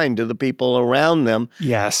kind to the people around them.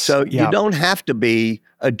 Yes. So you don't have to be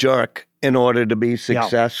a jerk in order to be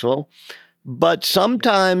successful. But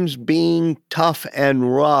sometimes being tough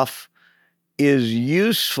and rough is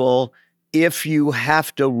useful if you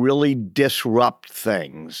have to really disrupt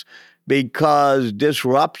things, because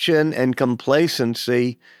disruption and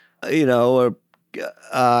complacency, are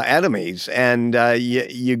enemies. And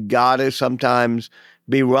you got to sometimes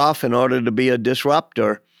be rough in order to be a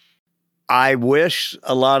disruptor. I wish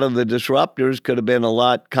a lot of the disruptors could have been a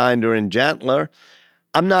lot kinder and gentler.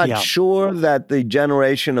 I'm not sure that the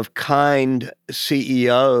generation of kind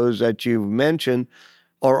CEOs that you've mentioned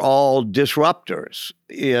are all disruptors.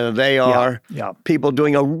 They are people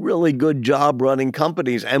doing a really good job running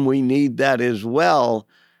companies, and we need that as well.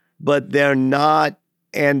 But they're not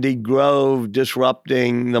Andy Grove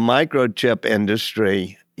disrupting the microchip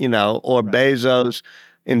industry, or Bezos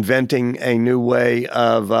inventing a new way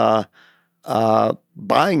of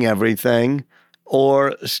buying everything,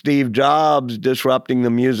 or Steve Jobs disrupting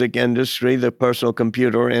the music industry, the personal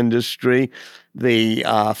computer industry, the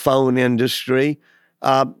phone industry.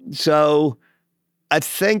 So I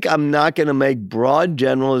think I'm not going to make broad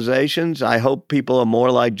generalizations. I hope people are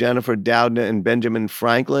more like Jennifer Doudna and Benjamin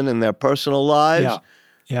Franklin in their personal lives.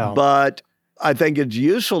 Yeah. But I think it's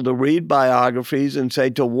useful to read biographies and say,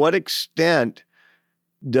 to what extent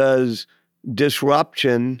does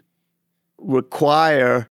disruption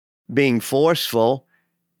require being forceful,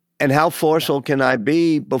 and how forceful can I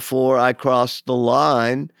be before I cross the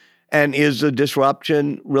line? And is the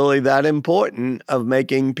disruption really that important of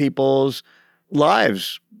making people's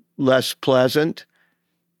lives less pleasant?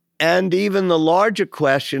 And even the larger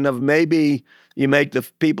question of maybe you make the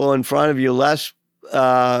people in front of you less,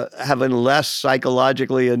 having less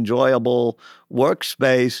psychologically enjoyable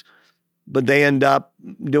workspace, but they end up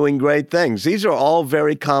doing great things. These are all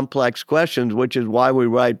very complex questions, which is why we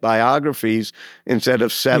write biographies instead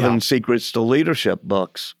of 7 Secrets to Leadership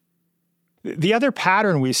books. The other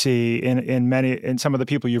pattern we see in some of the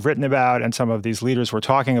people you've written about and some of these leaders we're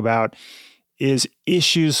talking about is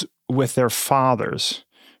issues with their fathers,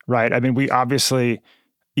 right? I mean, we obviously,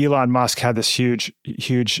 Elon Musk had this huge,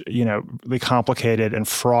 really complicated and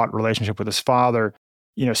fraught relationship with his father.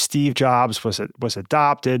 Steve Jobs was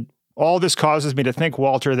adopted. All this causes me to think,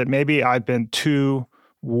 Walter, that maybe I've been too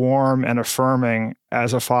warm and affirming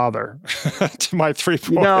as a father to my 3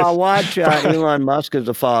 boys. I watch Elon Musk as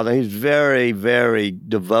a father. He's very, very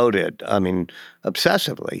devoted,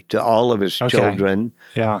 obsessively to all of his children.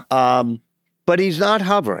 Yeah. But he's not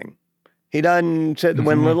hovering. He doesn't sit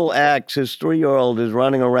when little X, his 3-year-old, is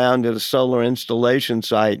running around at a solar installation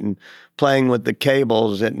site and playing with the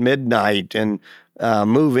cables at midnight, and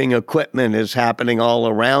moving equipment is happening all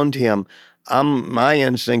around him. My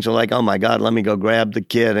instincts are like, oh my God, let me go grab the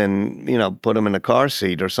kid and, put him in a car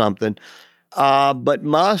seat or something. But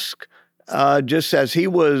Musk, just as he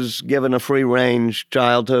was given a free-range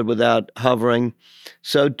childhood without hovering,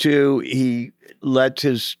 so too he lets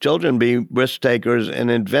his children be risk-takers and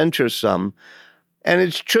adventuresome. And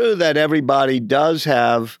it's true that everybody does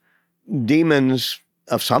have demons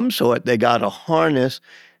of some sort they got to harness,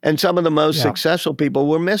 and some of the most successful people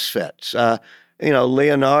were misfits.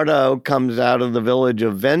 Leonardo comes out of the village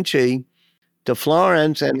of Vinci to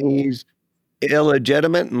Florence, and he's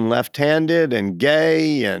illegitimate and left-handed and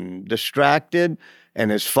gay and distracted, and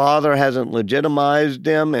his father hasn't legitimized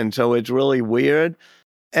him, and so it's really weird.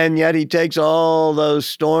 And yet he takes all those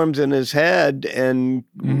storms in his head and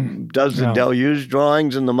does the deluge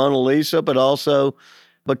drawings and the Mona Lisa, but also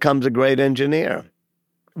becomes a great engineer.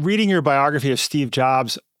 Reading your biography of Steve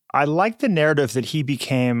Jobs, I like the narrative that he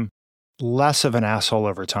became less of an asshole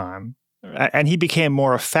over time, and he became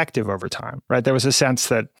more effective over time, right? There was a sense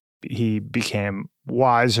that he became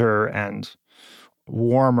wiser and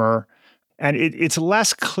warmer, and it's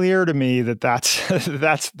less clear to me that that's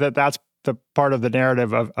the part of the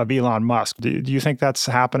narrative of Elon Musk. Do you think that's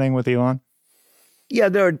happening with Elon? Yeah,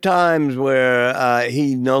 there are times where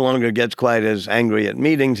he no longer gets quite as angry at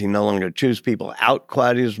meetings. He no longer chews people out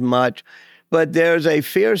quite as much. But there's a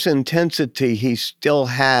fierce intensity he still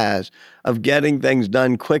has of getting things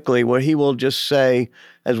done quickly, where he will just say,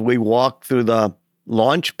 as we walk through the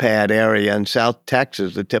launch pad area in South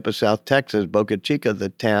Texas, the tip of South Texas, Boca Chica, the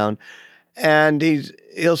town, and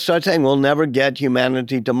he'll start saying, we'll never get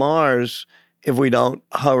humanity to Mars if we don't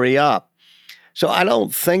hurry up. So I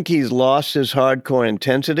don't think he's lost his hardcore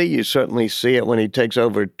intensity. You certainly see it when he takes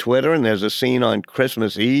over Twitter, and there's a scene on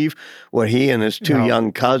Christmas Eve where he and his two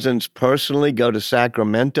young cousins personally go to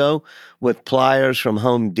Sacramento with pliers from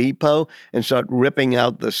Home Depot and start ripping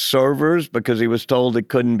out the servers because he was told it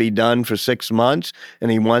couldn't be done for 6 months, and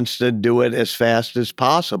he wants to do it as fast as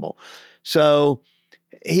possible. So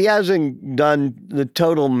he hasn't done the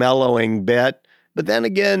total mellowing bit. But then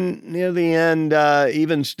again, near the end,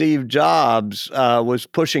 even Steve Jobs was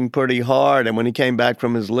pushing pretty hard. And when he came back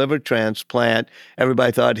from his liver transplant,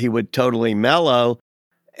 everybody thought he would totally mellow.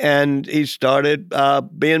 And he started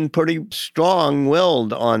being pretty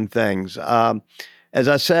strong-willed on things. As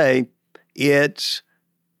I say, it's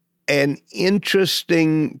an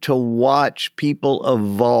interesting to watch people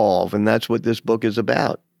evolve. And that's what this book is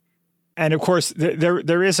about. And of course,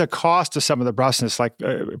 there is a cost to some of the brusqueness, like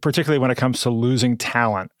particularly when it comes to losing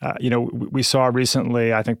talent. We saw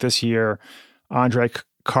recently, I think this year, Andrej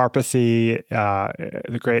Karpathy,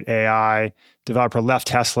 the great AI developer, left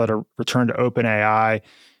Tesla to return to OpenAI.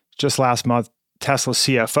 Just last month, Tesla's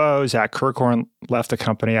CFO, Zach Kirkhorn, left the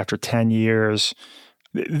company after 10 years.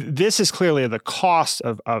 This is clearly the cost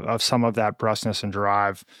of some of that brusqueness and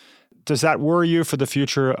drive. Does that worry you for the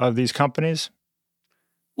future of these companies?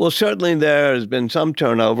 Well, certainly there has been some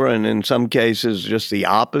turnover, and in some cases just the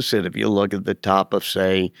opposite. If you look at the top of,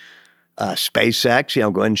 say,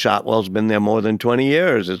 SpaceX, Glenn Shotwell's been there more than 20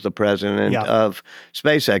 years as the president of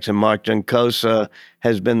SpaceX, and Mark Juncosa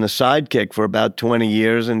has been the sidekick for about 20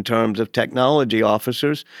 years in terms of technology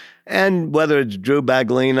officers. And whether it's Drew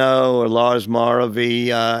Baglino or Lars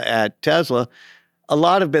Moravy at Tesla, a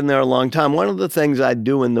lot have been there a long time. One of the things I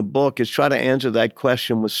do in the book is try to answer that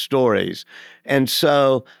question with stories. And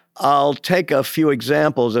so I'll take a few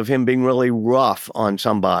examples of him being really rough on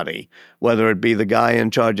somebody, whether it be the guy in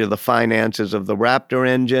charge of the finances of the Raptor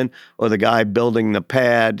engine or the guy building the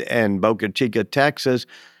pad in Boca Chica, Texas.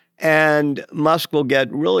 And Musk will get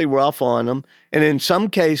really rough on them. And in some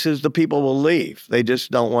cases, the people will leave. They just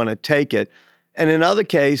don't want to take it. And in other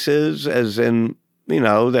cases, as in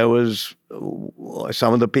there was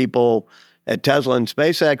some of the people at Tesla and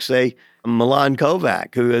SpaceX, Milan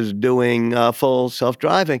Kovac, who is doing full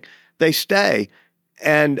self-driving, they stay.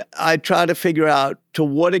 And I try to figure out to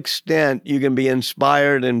what extent you can be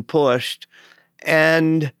inspired and pushed.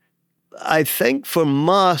 And I think for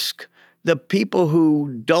Musk, the people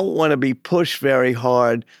who don't want to be pushed very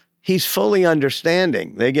hard, he's fully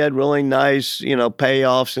understanding. They get really nice,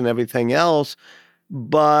 payoffs and everything else.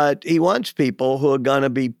 But he wants people who are going to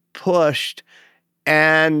be pushed,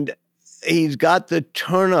 and he's got the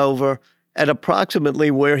turnover at approximately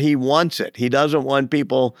where he wants it. He doesn't want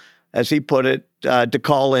people, as he put it, to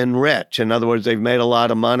call in rich. In other words, they've made a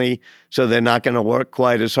lot of money, so they're not going to work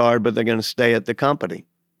quite as hard, but they're going to stay at the company.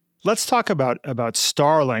 Let's talk about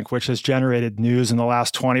Starlink, which has generated news in the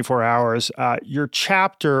last 24 hours. Your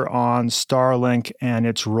chapter on Starlink and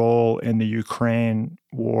its role in the Ukraine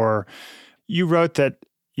war, you wrote that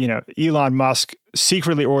Elon Musk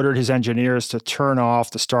secretly ordered his engineers to turn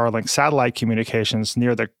off the Starlink satellite communications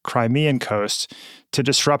near the Crimean coast to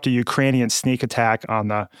disrupt a Ukrainian sneak attack on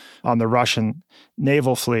the Russian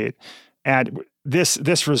naval fleet, and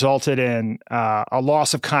this resulted in a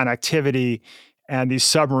loss of connectivity. And these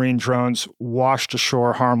submarine drones washed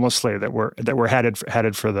ashore harmlessly that were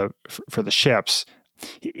headed for the ships.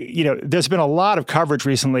 There's been a lot of coverage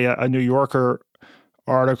recently. A New Yorker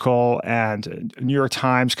article and New York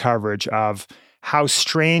Times coverage of how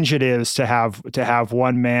strange it is to have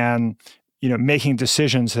one man, making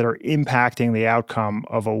decisions that are impacting the outcome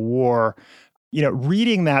of a war.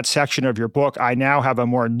 Reading that section of your book, I now have a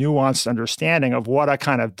more nuanced understanding of what a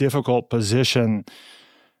kind of difficult position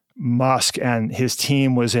Musk and his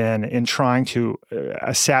team was in trying to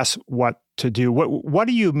assess what to do. What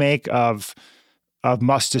do you make of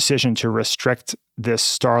Musk's decision to restrict this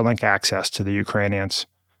Starlink access to the Ukrainians?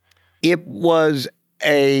 It was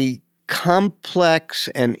a complex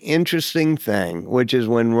and interesting thing, which is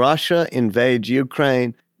when Russia invades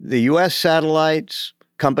Ukraine, the U.S. satellites,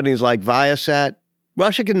 companies like Viasat,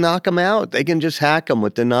 Russia can knock them out. They can just hack them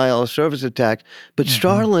with denial of service attacks. But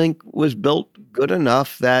Starlink was built good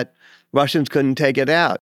enough that Russians couldn't take it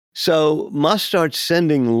out. So Musk starts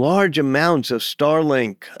sending large amounts of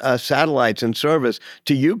Starlink satellites and service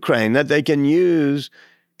to Ukraine that they can use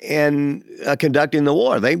in conducting the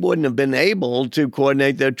war. They wouldn't have been able to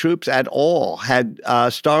coordinate their troops at all had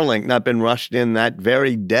Starlink not been rushed in that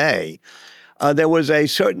very day. There was a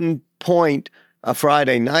certain point, a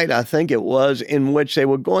Friday night, I think it was, in which they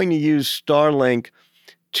were going to use Starlink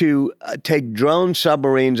to take drone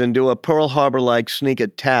submarines and do a Pearl Harbor-like sneak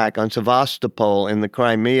attack on Sevastopol in the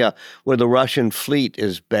Crimea, where the Russian fleet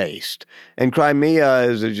is based. And Crimea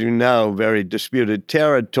is, as you know, very disputed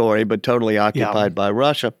territory, but totally occupied by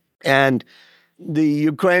Russia. And the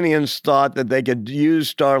Ukrainians thought that they could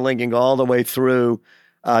use Starlink and go all the way through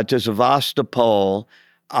to Sevastopol.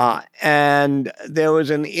 And there was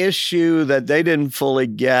an issue that they didn't fully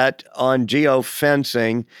get on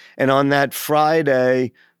geofencing. And on that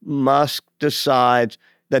Friday, Musk decides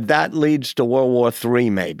that leads to World War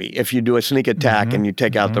III, maybe, if you do a sneak attack and you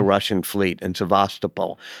take out the Russian fleet in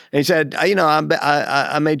Sevastopol. And he said, I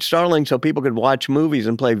made Starlink so people could watch movies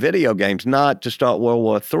and play video games, not to start World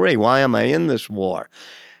War III. Why am I in this war?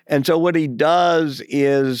 And so what he does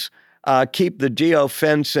is keep the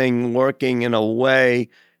geofencing working in a way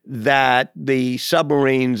that the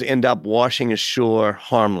submarines end up washing ashore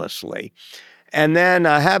harmlessly. And then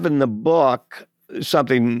I have in the book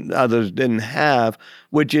something others didn't have,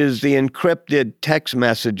 which is the encrypted text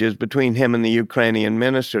messages between him and the Ukrainian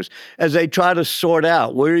ministers, as they try to sort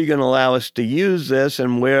out where are you going to allow us to use this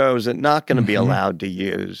and where is it not going to be allowed to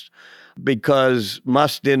use, because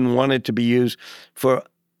Musk didn't want it to be used for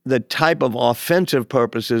the type of offensive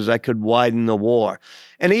purposes that could widen the war.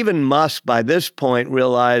 And even Musk, by this point,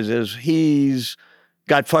 realizes he's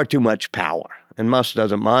got far too much power. And Musk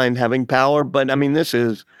doesn't mind having power, but, this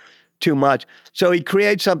is too much. So he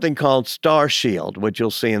creates something called Star Shield, which you'll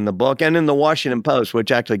see in the book, and in the Washington Post, which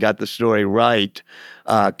actually got the story right.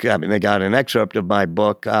 They got an excerpt of my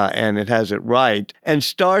book, and it has it right. And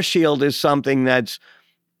Star Shield is something that's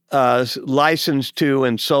licensed to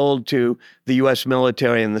and sold to the U.S.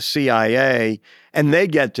 military and the CIA, and they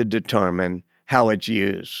get to determine how it's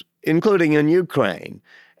used, including in Ukraine.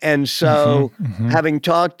 And so having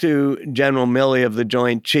talked to General Milley of the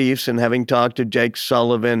Joint Chiefs and having talked to Jake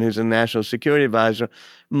Sullivan, who's a national security advisor,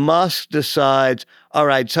 Musk decides, all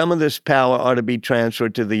right, some of this power ought to be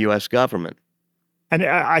transferred to the U.S. government. And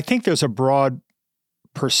I think there's a broad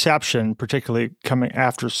perception, particularly coming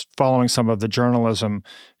after following some of the journalism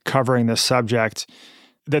covering this subject,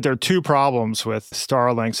 that there are two problems with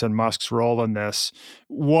Starlink's and Musk's role in this.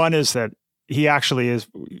 One is that he actually is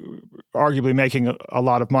arguably making a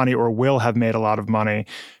lot of money, or will have made a lot of money,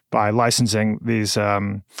 by licensing this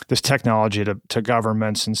technology to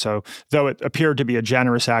governments. And so, though it appeared to be a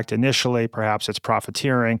generous act initially, perhaps it's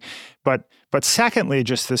profiteering. But secondly,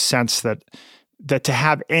 just this sense that to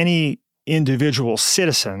have any individual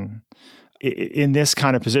citizen in this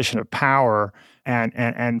kind of position of power,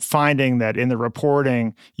 and finding that in the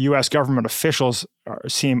reporting, U.S. government officials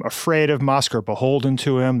seem afraid of Musk or beholden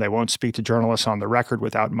to him. They won't speak to journalists on the record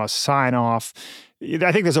without Musk's sign-off.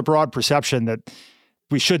 I think there's a broad perception that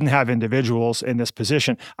we shouldn't have individuals in this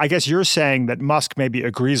position. I guess you're saying that Musk maybe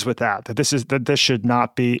agrees with that this should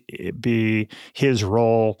not be his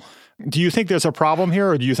role Do you think there's a problem here,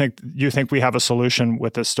 or do you think we have a solution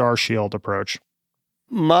with the Star Shield approach?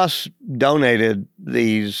 Musk donated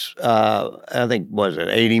these, I think, was it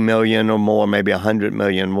 80 million or more, maybe 100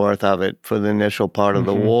 million worth of it for the initial part of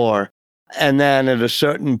the war. And then at a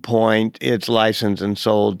certain point, it's licensed and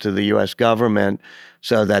sold to the U.S. government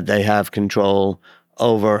so that they have control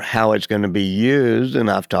over how it's going to be used. And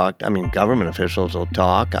government officials will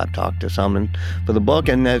talk. I've talked to some for the book,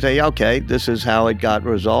 and they say, okay, this is how it got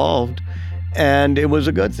resolved. And it was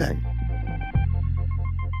a good thing.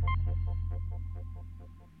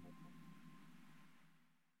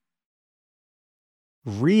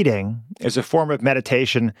 Reading is a form of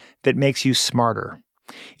meditation that makes you smarter.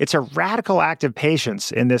 It's a radical act of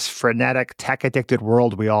patience in this frenetic, tech-addicted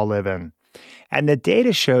world we all live in. And the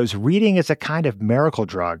data shows reading is a kind of miracle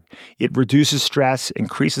drug. It reduces stress,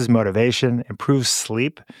 increases motivation, improves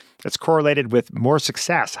sleep. It's correlated with more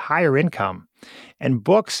success, higher income. And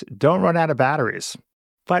books don't run out of batteries.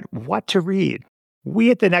 But what to read? We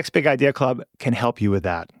at the Next Big Idea Club can help you with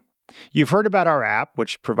that. You've heard about our app,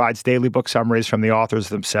 which provides daily book summaries from the authors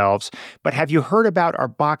themselves, but have you heard about our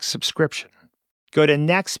box subscription? Go to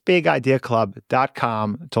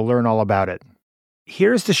nextbigideaclub.com to learn all about it.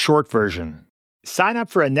 Here's the short version. Sign up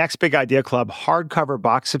for a Next Big Idea Club hardcover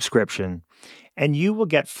box subscription, and you will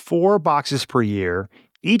get 4 boxes per year,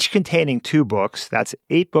 each containing 2 books. That's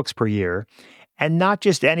 8 books per year. And not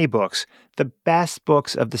just any books, the best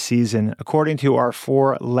books of the season, according to our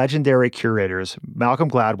 4 legendary curators, Malcolm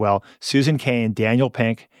Gladwell, Susan Cain, Daniel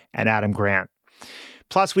Pink, and Adam Grant.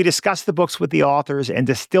 Plus, we discuss the books with the authors and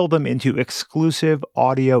distill them into exclusive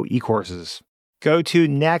audio e-courses. Go to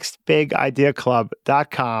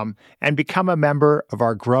nextbigideaclub.com and become a member of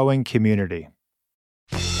our growing community.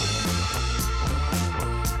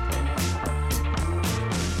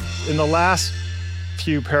 In the last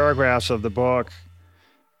few paragraphs of the book,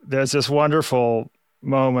 there's this wonderful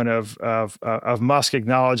moment of Musk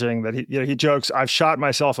acknowledging that he jokes, "I've shot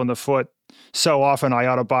myself in the foot so often I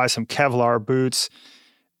ought to buy some Kevlar boots."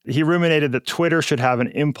 He ruminated that Twitter should have an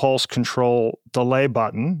impulse control delay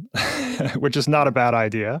button, which is not a bad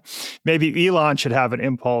idea. Maybe Elon should have an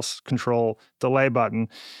impulse control delay button.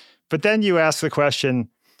 But then you ask the question,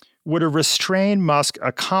 would a restrained Musk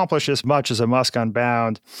accomplish as much as a Musk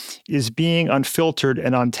unbound? Is being unfiltered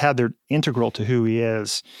and untethered integral to who he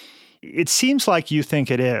is? It seems like you think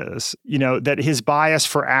it is, that his bias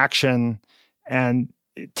for action and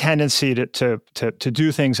tendency to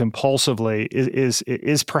do things impulsively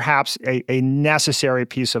is perhaps a necessary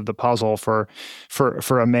piece of the puzzle for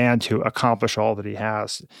a man to accomplish all that he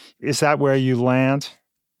has. Is that where you land?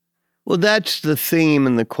 Well, that's the theme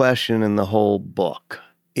and the question in the whole book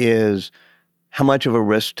is how much of a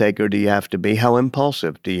risk taker do you have to be? How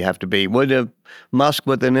impulsive do you have to be? Would a Musk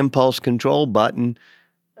with an impulse control button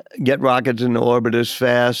get rockets into orbit as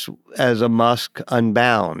fast as a Musk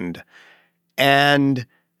unbound? And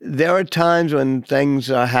there are times when things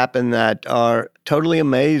happen that are totally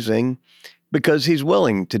amazing because he's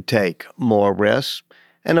willing to take more risks.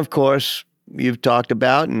 And of course, you've talked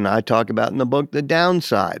about, and I talk about in the book, the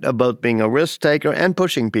downside of both being a risk taker and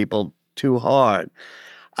pushing people too hard.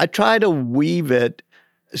 I try to weave it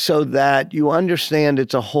so that you understand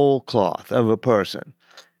it's a whole cloth of a person.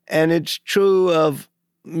 And it's true of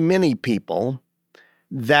many people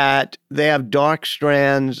that they have dark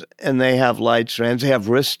strands and they have light strands. They have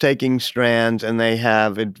risk-taking strands and they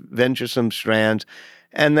have adventuresome strands.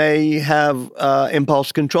 And they have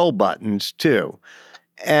impulse control buttons too.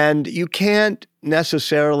 And you can't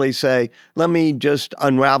necessarily say, let me just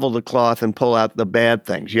unravel the cloth and pull out the bad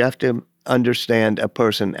things. You have to understand a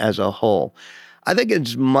person as a whole. I think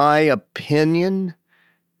it's my opinion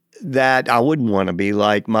that I wouldn't want to be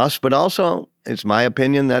like Musk, but also it's my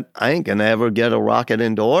opinion that I ain't going to ever get a rocket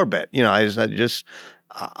into orbit.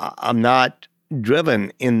 I'm not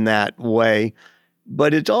driven in that way.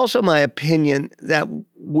 But it's also my opinion that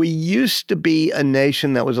we used to be a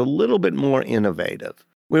nation that was a little bit more innovative.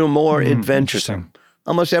 We were more adventuresome.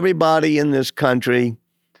 Almost everybody in this country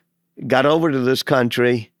got over to this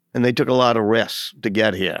country and they took a lot of risks to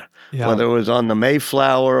get here, whether it was on the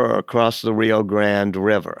Mayflower or across the Rio Grande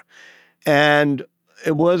River. And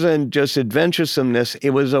it wasn't just adventuresomeness, it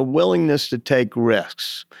was a willingness to take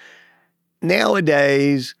risks.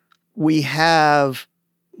 Nowadays, we have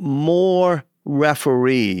more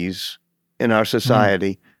referees in our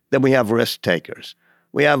society than we have risk takers.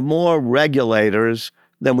 We have more regulators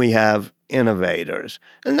than we have innovators.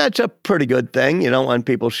 And that's a pretty good thing. You don't want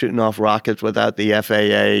people shooting off rockets without the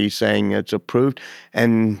FAA saying it's approved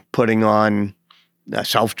and putting on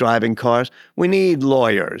self-driving cars. We need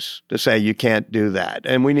lawyers to say you can't do that.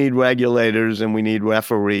 And we need regulators and we need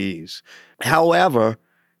referees. However,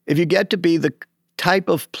 if you get to be the type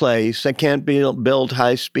of place that can't build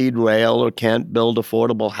high-speed rail or can't build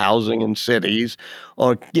affordable housing in cities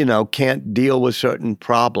or, can't deal with certain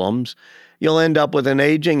problems, you'll end up with an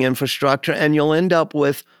aging infrastructure and you'll end up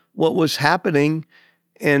with what was happening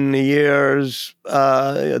in the years,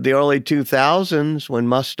 the early 2000s when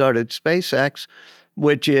Musk started SpaceX,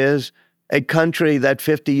 which is a country that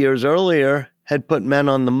 50 years earlier had put men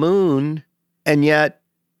on the moon and yet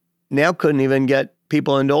now couldn't even get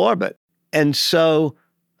people into orbit. And so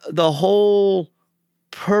the whole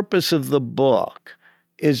purpose of the book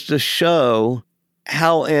is to show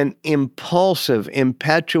how an impulsive,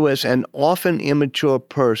 impetuous, and often immature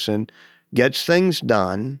person gets things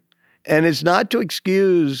done. And it's not to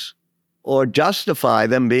excuse or justify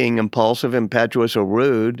them being impulsive, impetuous, or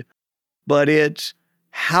rude, but it's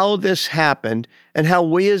how this happened and how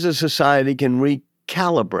we as a society can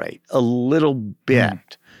recalibrate a little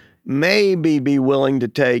bit. Maybe be willing to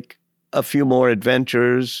take a few more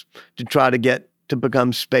adventures to try to get to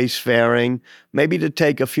become spacefaring, maybe to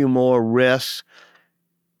take a few more risks.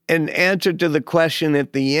 In answer to the question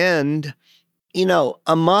at the end,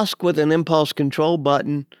 a Musk with an impulse control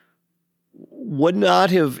button would not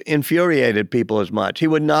have infuriated people as much. He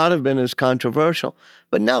would not have been as controversial.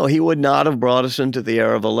 But no, he would not have brought us into the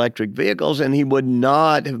era of electric vehicles, and he would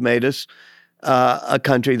not have made us a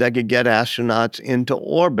country that could get astronauts into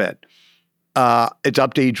orbit. It's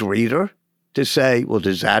up to each reader to say, well,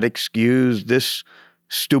 does that excuse this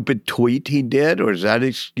stupid tweet he did? Or does that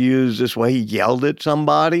excuse this way he yelled at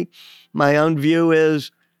somebody? My own view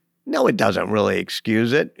is, no, it doesn't really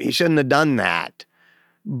excuse it. He shouldn't have done that.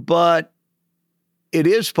 But it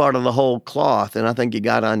is part of the whole cloth, and I think you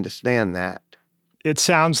got to understand that. It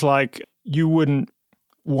sounds like you wouldn't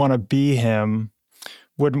want to be him,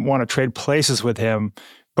 wouldn't want to trade places with him,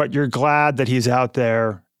 but you're glad that he's out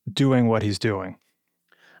there doing what he's doing.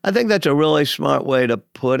 I think that's a really smart way to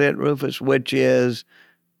put it, Rufus, which is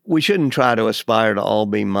we shouldn't try to aspire to all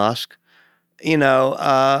be Musk.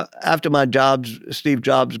 After my Steve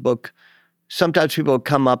Jobs book, sometimes people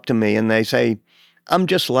come up to me and they say, I'm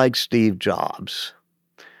just like Steve Jobs.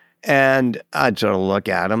 And I'd sort of look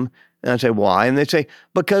at them and I'd say, why? And they'd say,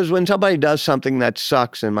 because when somebody does something that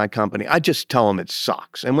sucks in my company, I just tell them it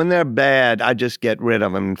sucks. And when they're bad, I just get rid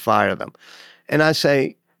of them and fire them. And I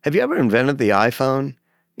say, have you ever invented the iPhone?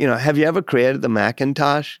 Have you ever created the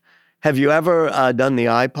Macintosh? Have you ever done the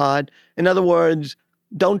iPod? In other words,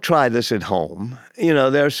 don't try this at home.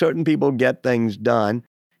 There are certain people who get things done.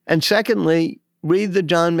 And secondly, read the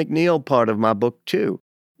John McNeil part of my book too,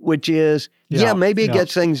 which is, maybe it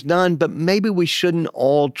gets things done, but maybe we shouldn't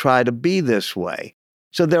all try to be this way.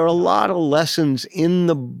 So there are a lot of lessons in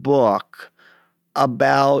the book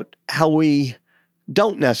about how we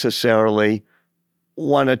don't necessarily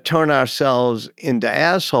want to turn ourselves into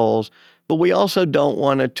assholes, but we also don't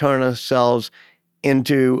want to turn ourselves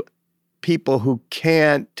into people who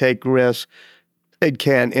can't take risks and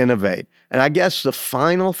can't innovate. And I guess the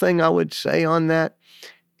final thing I would say on that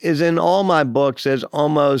is in all my books, there's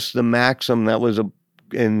almost the maxim that was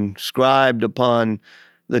inscribed upon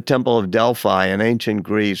the Temple of Delphi in ancient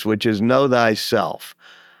Greece, which is know thyself.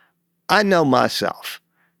 I know myself.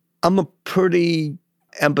 I'm a pretty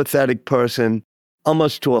empathetic person,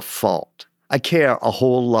 almost to a fault. I care a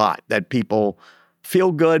whole lot that people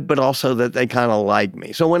feel good, but also that they kind of like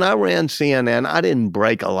me. So when I ran CNN, I didn't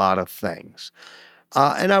break a lot of things.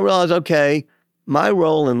 And I realized, okay, my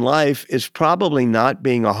role in life is probably not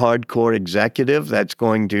being a hardcore executive that's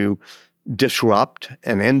going to disrupt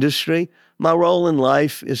an industry. My role in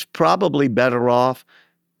life is probably better off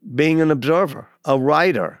being an observer, a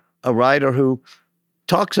writer who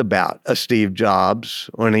talks about a Steve Jobs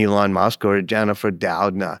or an Elon Musk or a Jennifer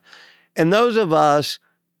Doudna. And those of us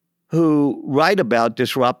who write about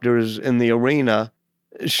disruptors in the arena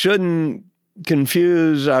shouldn't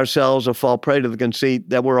confuse ourselves or fall prey to the conceit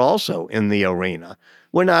that we're also in the arena.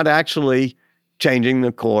 We're not actually changing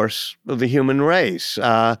the course of the human race.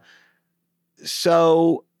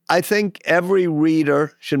 So I think every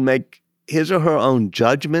reader should make his or her own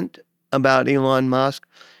judgment about Elon Musk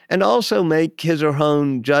and also make his or her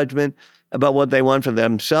own judgment about what they want for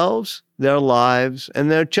themselves, their lives,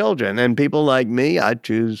 and their children. And people like me, I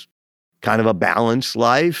choose kind of a balanced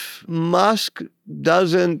life. Musk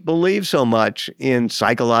doesn't believe so much in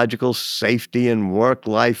psychological safety and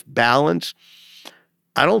work-life balance.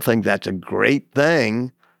 I don't think that's a great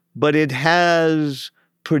thing, but it has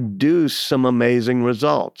produced some amazing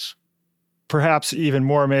results. Perhaps even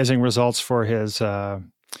more amazing results for his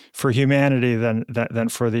for humanity than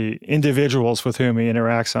for the individuals with whom he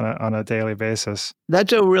interacts on a daily basis.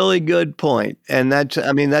 That's a really good point. And that's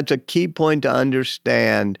a key point to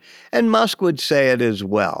understand. And Musk would say it as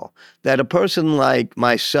well, that a person like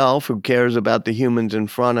myself who cares about the humans in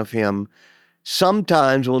front of him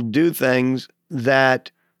sometimes will do things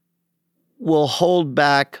that will hold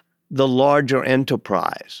back the larger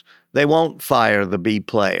enterprise. They won't fire the B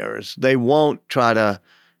players. They won't try to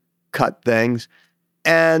cut things.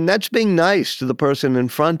 And that's being nice to the person in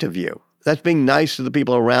front of you. That's being nice to the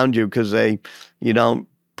people around you because you don't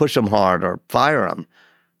push them hard or fire them.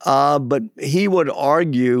 But he would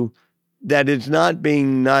argue that it's not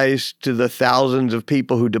being nice to the thousands of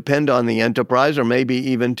people who depend on the enterprise or maybe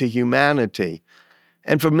even to humanity.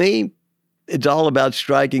 And for me, it's all about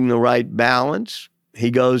striking the right balance. He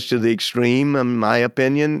goes to the extreme, in my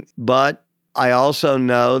opinion. But I also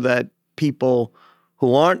know that people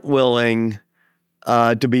who aren't willing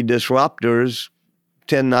to be disruptors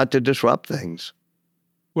tend not to disrupt things.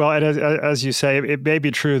 Well, and as you say, it may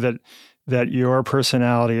be true that your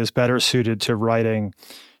personality is better suited to writing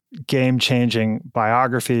game-changing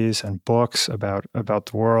biographies and books about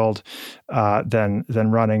the world than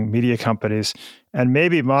running media companies. And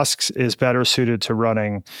maybe Musk's is better suited to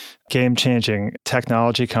running game-changing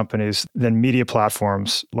technology companies than media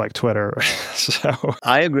platforms like Twitter. So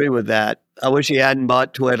I agree with that. I wish he hadn't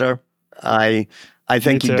bought Twitter. I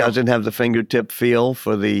think he doesn't have the fingertip feel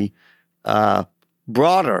for the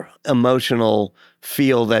broader emotional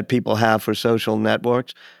feel that people have for social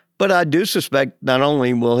networks. But I do suspect not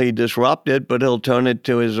only will he disrupt it, but he'll turn it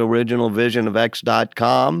to his original vision of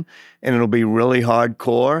X.com, and it'll be really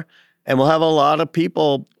hardcore. And we'll have a lot of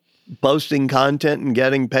people posting content and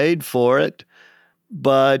getting paid for it.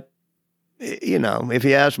 But, if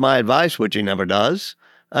he asked my advice, which he never does,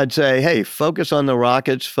 I'd say, hey, focus on the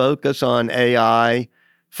rockets, focus on AI,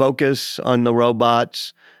 focus on the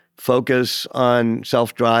robots, focus on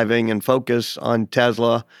self-driving, and focus on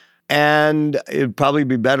Tesla. And it'd probably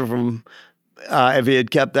be better if he had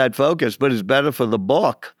kept that focus, but it's better for the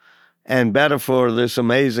book and better for this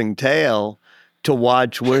amazing tale to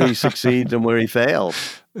watch where he succeeds and where he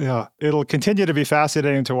fails. Yeah, it'll continue to be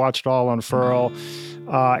fascinating to watch it all unfurl.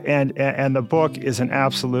 And the book is an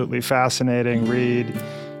absolutely fascinating read.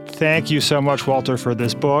 Thank you so much, Walter, for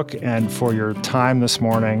this book and for your time this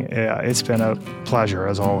morning. It's been a pleasure,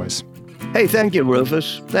 as always. Hey, thank you,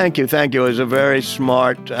 Rufus. Thank you. It was a very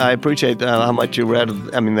smart. I appreciate how much you read.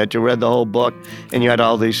 That you read the whole book and you had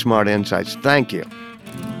all these smart insights. Thank you.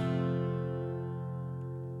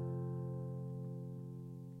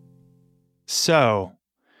 So,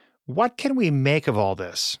 what can we make of all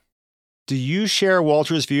this? Do you share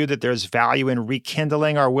Walter's view that there's value in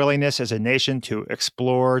rekindling our willingness as a nation to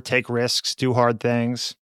explore, take risks, do hard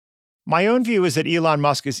things? My own view is that Elon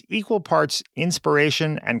Musk is equal parts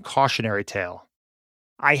inspiration and cautionary tale.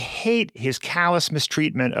 I hate his callous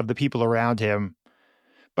mistreatment of the people around him,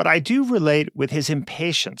 but I do relate with his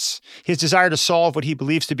impatience, his desire to solve what he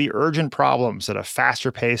believes to be urgent problems at a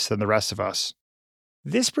faster pace than the rest of us.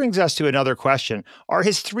 This brings us to another question. Are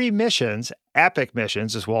his 3 missions, epic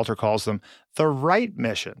missions as Walter calls them, the right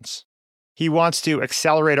missions? He wants to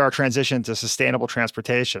accelerate our transition to sustainable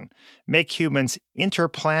transportation, make humans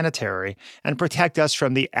interplanetary, and protect us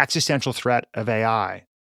from the existential threat of AI.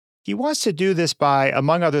 He wants to do this by,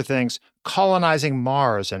 among other things, colonizing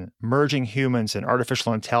Mars and merging humans and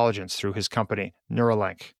artificial intelligence through his company,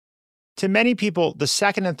 Neuralink. To many people, the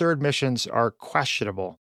second and third missions are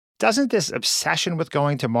questionable. Doesn't this obsession with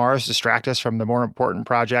going to Mars distract us from the more important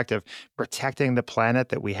project of protecting the planet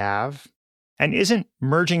that we have? And isn't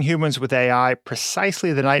merging humans with AI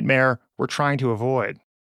precisely the nightmare we're trying to avoid?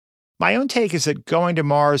 My own take is that going to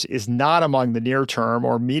Mars is not among the near-term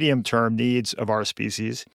or medium-term needs of our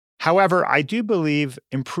species. However, I do believe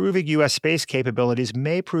improving U.S. space capabilities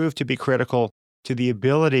may prove to be critical to the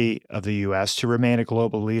ability of the U.S. to remain a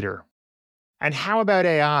global leader. And how about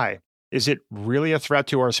AI? Is it really a threat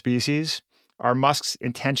to our species? Are Musk's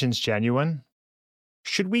intentions genuine?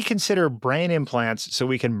 Should we consider brain implants so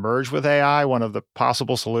we can merge with AI one of the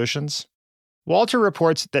possible solutions? Walter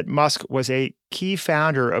reports that Musk was a key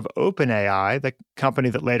founder of OpenAI, the company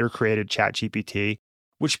that later created ChatGPT,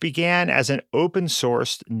 which began as an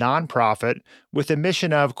open-sourced nonprofit with a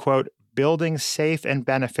mission of, quote, building safe and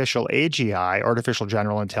beneficial AGI, artificial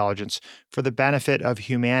general intelligence, for the benefit of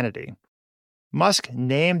humanity. Musk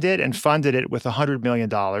named it and funded it with $100 million.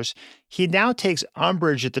 He now takes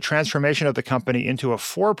umbrage at the transformation of the company into a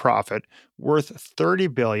for-profit worth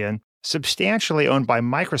 $30 billion, substantially owned by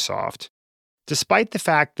Microsoft, despite the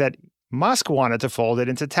fact that Musk wanted to fold it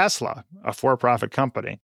into Tesla, a for-profit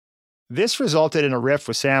company. This resulted in a riff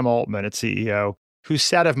with Sam Altman at CEO, who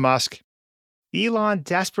said of Musk, Elon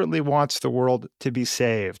desperately wants the world to be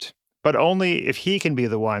saved, but only if he can be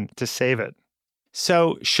the one to save it.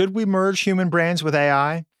 So, should we merge human brains with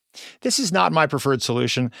AI? This is not my preferred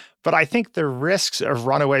solution, but I think the risks of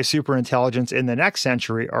runaway superintelligence in the next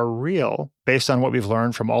century are real, based on what we've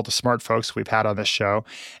learned from all the smart folks we've had on this show,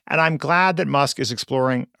 and I'm glad that Musk is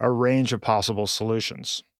exploring a range of possible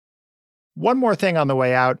solutions. One more thing on the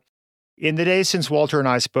way out. In the days since Walter and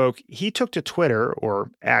I spoke, he took to Twitter,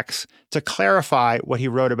 or X, to clarify what he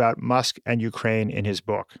wrote about Musk and Ukraine in his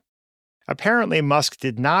book. Apparently, Musk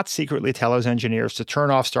did not secretly tell his engineers to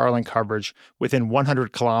turn off Starlink coverage within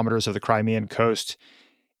 100 kilometers of the Crimean coast.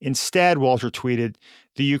 Instead, Walter tweeted,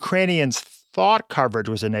 the Ukrainians thought coverage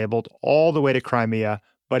was enabled all the way to Crimea,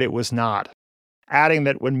 but it was not. Adding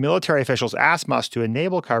that when military officials asked Musk to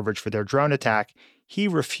enable coverage for their drone attack, he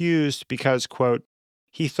refused because, quote,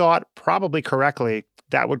 he thought, probably correctly,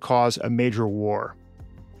 that would cause a major war.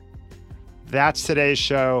 That's today's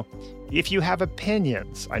show. If you have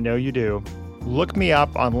opinions, I know you do, look me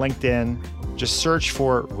up on LinkedIn. Just search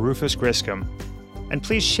for Rufus Griscom. And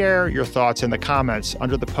please share your thoughts in the comments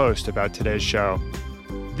under the post about today's show.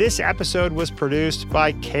 This episode was produced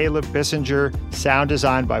by Caleb Bissinger, sound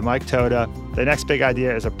designed by Mike Toda. The Next Big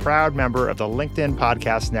Idea is a proud member of the LinkedIn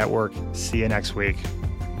Podcast Network. See you next week.